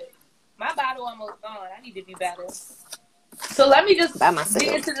 Right. My bottle almost gone. I need to be better. So let me just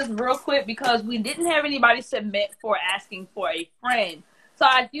get into this real quick because we didn't have anybody submit for asking for a friend. So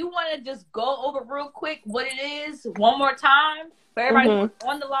I do want to just go over real quick what it is one more time for everybody who's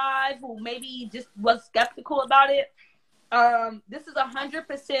on the live who maybe just was skeptical about it. This is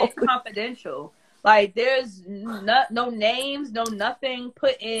 100% confidential. Like there's no names, no nothing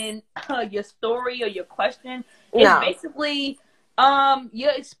put in your story or your question. It's basically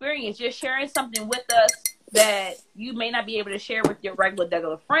your experience. You're sharing something with us that you may not be able to share with your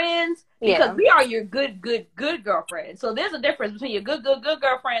regular friends because we are your good girlfriends. So there's a difference between your good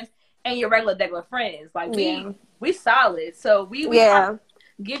girlfriends and your regular friends. Like we solid. So we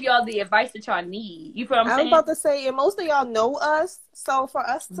give y'all the advice that y'all need. You feel what I'm saying? I'm about to say, and most of y'all know us, so for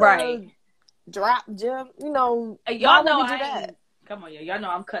us to drop gem, y'all know that. Come on, y'all know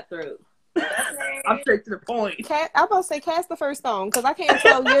I'm cutthroat. I'm straight to the point. I'm about to say cast the first song because I can't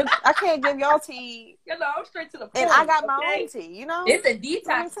tell you. I can't give y'all tea. I'm straight to the point. And I got my own tea. It's a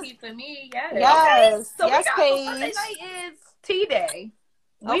detox tea for me. Yes. Okay. So yes, Paige. Sunday night is tea day.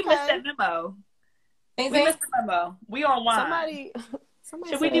 We missed that memo. We missed the memo. We on wine.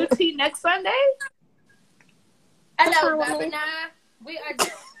 Somebody should we do tea next Sunday? Hello, Governor. We are.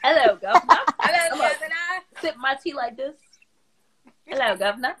 Hello, Governor. Hello, Governor. Sip my tea like this. Hello,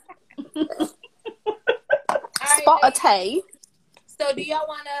 Governor. Spot a tea. So do y'all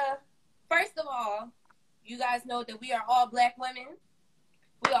want to, first of all, you guys know that we are all Black women.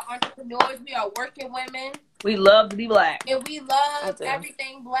 We are entrepreneurs. We are working women. We love to be black. And we love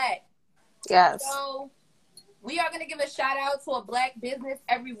everything black. Yes. So we are going to give a shout out to a black business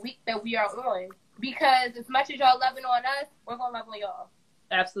every week that we are on. Because as much as y'all loving on us, we're going to love on y'all.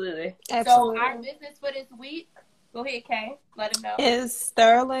 Absolutely. So our business for this week, go ahead, Kay. Let them know. Is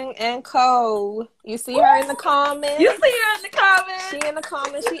Sterling and Co. You see her in the comments. You see her in the comments. She in the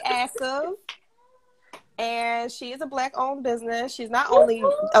comments. She active. And she is a black-owned business. She's not only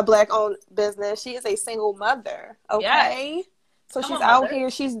a black-owned business, she is a single mother. Okay? Yes. So she's out here.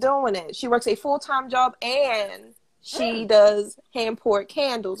 She's doing it. She works a full-time job and she does hand-poured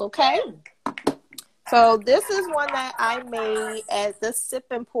candles. Okay? So this is one that I made at the Sip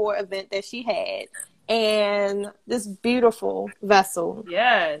and Pour event that she had. And this beautiful vessel.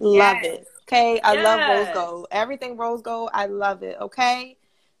 Yes. Love it. Okay? I love rose gold. Everything rose gold, I love it. Okay?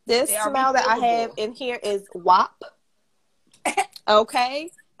 This smell that I have in here is WAP.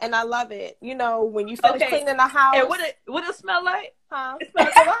 Okay? And I love it. You know, when you finish cleaning the house. And what it smell like? Huh? It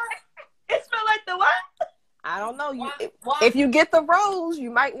smells like the what? It smell like the what? I don't know. If you get the rose,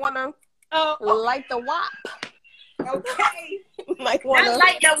 you might want to light the WAP. Okay. Might want to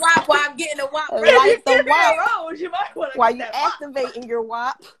light the WAP while I'm getting the WAP. Light the WAP. Rose, you might want to while you activating your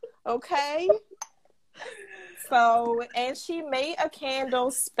WAP. Okay? So, and she made a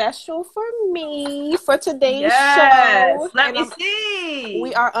candle special for me for today's show. Let me see.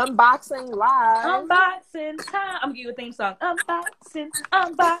 We are unboxing live. Unboxing time. I'm gonna give you a theme song. Unboxing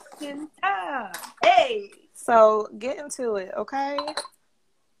time. Hey. So get into it, okay?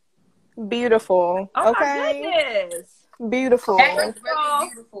 Beautiful. Oh okay. My goodness. Beautiful. That was really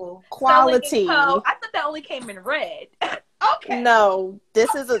beautiful. Quality. I thought that only came in red. Okay. No, this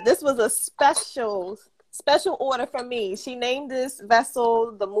was a special order for me. She named this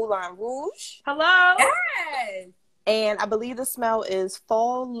vessel the Moulin Rouge. Hello? Yes. And I believe the smell is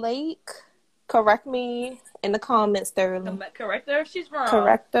Fall Lake. Correct me in the comments, Sterling. Correct her if she's wrong.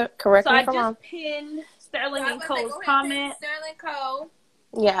 Correct me if I'm wrong. So I just pinned Sterling and Cole's comment. Sterling Co.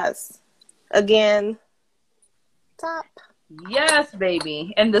 Yes. Again, top. Yes,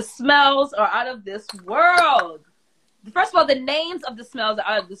 baby. And the smells are out of this world. First of all, the names of the smells are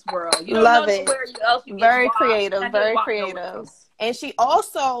out of this world. You don't Love know it. where else you very get creative, very washed creative. And she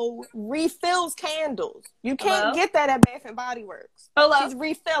also refills candles. You can't get that at Bath and Body Works. Hello? She's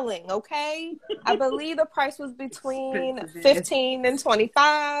refilling, okay? I believe the price was between $15 and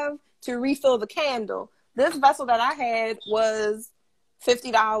 $25 to refill the candle. This vessel that I had was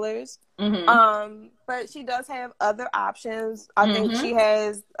 $50. Mm-hmm. But she does have other options. I think she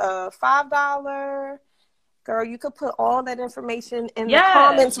has $5. Girl, you could put all that information in the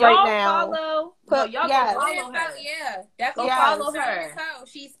comments right now. Follow. Definitely follow her.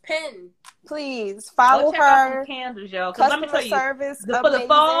 She's pinned. Please follow her. Candles, yo. Customer service for the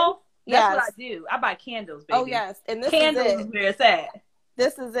fall. That's what I do. I buy candles, baby. Oh yes, and this candles is it. Is where it's at.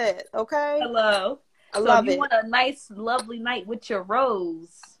 This is it. Okay. Hello. I love it. You want a nice, lovely night with your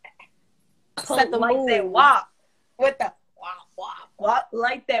rose. Set the like mood. that wop. With the wop.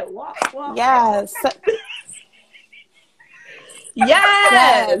 Like that wop. Yes.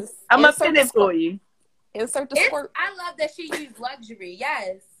 Yes. I'm going to pin it for you. Insert the squirt. I love that she used luxury.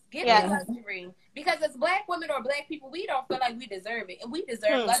 Yes. Give me luxury. Because as black women or black people, we don't feel like we deserve it. And we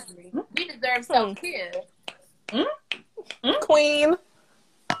deserve luxury. We deserve self-care. Queen.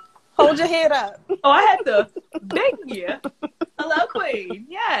 Hold your head up. Oh, I had to beg you. Hello, Queen.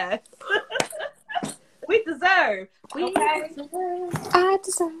 Yes. We deserve. I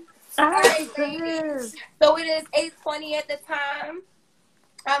deserve. All right, baby. So it is 8:20 at the time.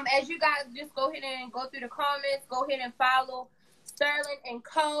 As you guys just go ahead and go through the comments, go ahead and follow Sterling and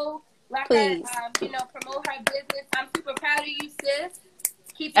Co. Like Please. that, promote her business. I'm super proud of you, sis.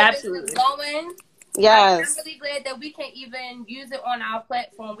 Keep your business going. Yes. I'm really glad that we can even use it on our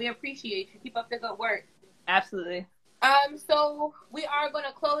platform. We appreciate you. Keep up the good work. Absolutely. So we are going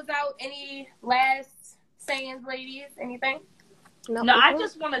to close out. Any last sayings, ladies? Anything? No, I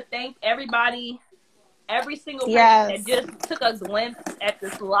just want to thank everybody, every single person that just took a glimpse at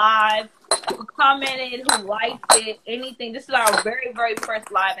this live, who commented, who liked it, anything. This is our very, very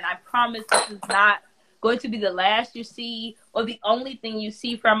first live, and I promise this is not going to be the last you see or the only thing you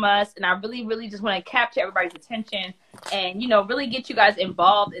see from us. And I really, really just want to capture everybody's attention and, really get you guys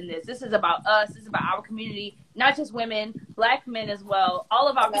involved in this. This is about us. This is about our community, not just women, black men as well. All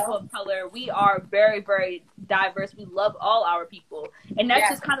of our people of color. We are very, very diverse. We love all our people. And that's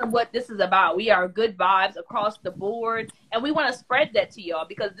just kind of what this is about. We are good vibes across the board. And we want to spread that to y'all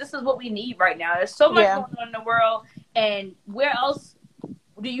because this is what we need right now. There's so much going on in the world. And where else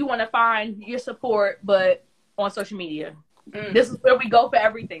do you want to find your support but on social media? This is where we go for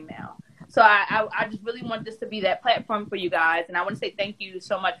everything now. So I just really want this to be that platform for you guys. And I want to say thank you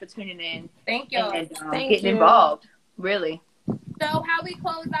so much for tuning in. Thank you. And getting involved. Really. So how we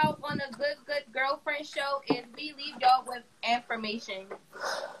close out on a good girlfriend show is we leave y'all with affirmation.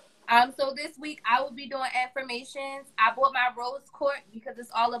 So this week I will be doing affirmations. I bought my rose quartz because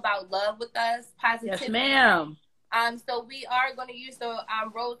it's all about love with us, positivity. Yes, ma'am. So we are going to use the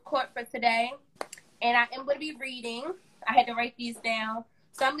rose quartz for today, and I am going to be reading. I had to write these down.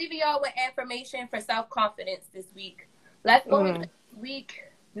 So I'm leaving y'all with affirmation for self-confidence this week. Let's go into this week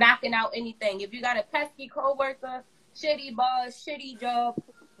knocking out anything. If you got a pesky coworker, shitty boss, shitty job,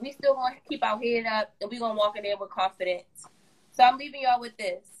 we still going to keep our head up, and we're going to walk in there with confidence. So I'm leaving y'all with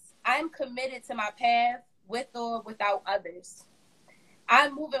this. I'm committed to my path with or without others.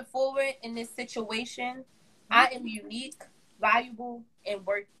 I'm moving forward in this situation. I am unique, valuable, and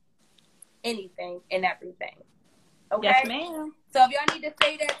worth anything and everything. Okay? Yes, ma'am. So if y'all need to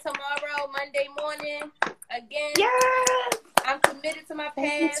say that tomorrow, Monday morning, again, yes! I'm committed to my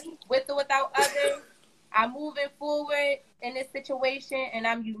path with or without others. I'm moving forward in this situation, and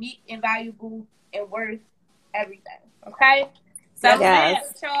I'm unique and valuable and worth everything. Okay? So I'm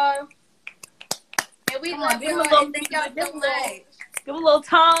y'all. And we love you all. Thank y'all so much. Give a little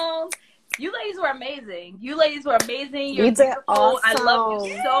tone. You ladies were amazing. You You're you did awesome. I love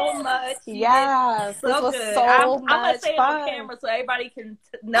you so much. Yes, so this was good. so I'm much gonna say fun. it on camera so everybody can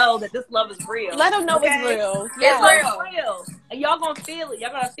know that this love is real. Let them know it's real. It's real. And y'all gonna feel it.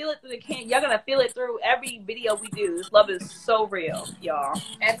 Y'all gonna feel it through the Y'all gonna feel it through every video we do. This love is so real, y'all.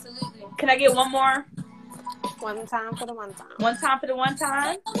 Absolutely. Can I get one more? One time for the one time. One time for the one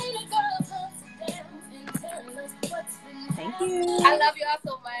time. Thank you. I love y'all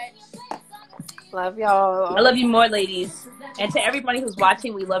so much. Love y'all. I love you more, ladies. And to everybody who's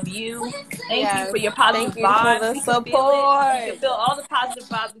watching, we love you. Thank you for your positive vibes. For the support. You can feel all the positive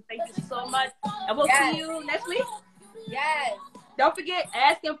vibes. Thank you so much. And we'll see you next week. Yes. Don't forget,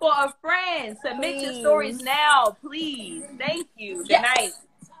 asking for a friend. Submit your stories now, please. Thank you. Good night.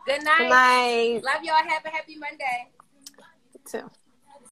 Good night. Good night. Love y'all. Have a happy Monday. You too.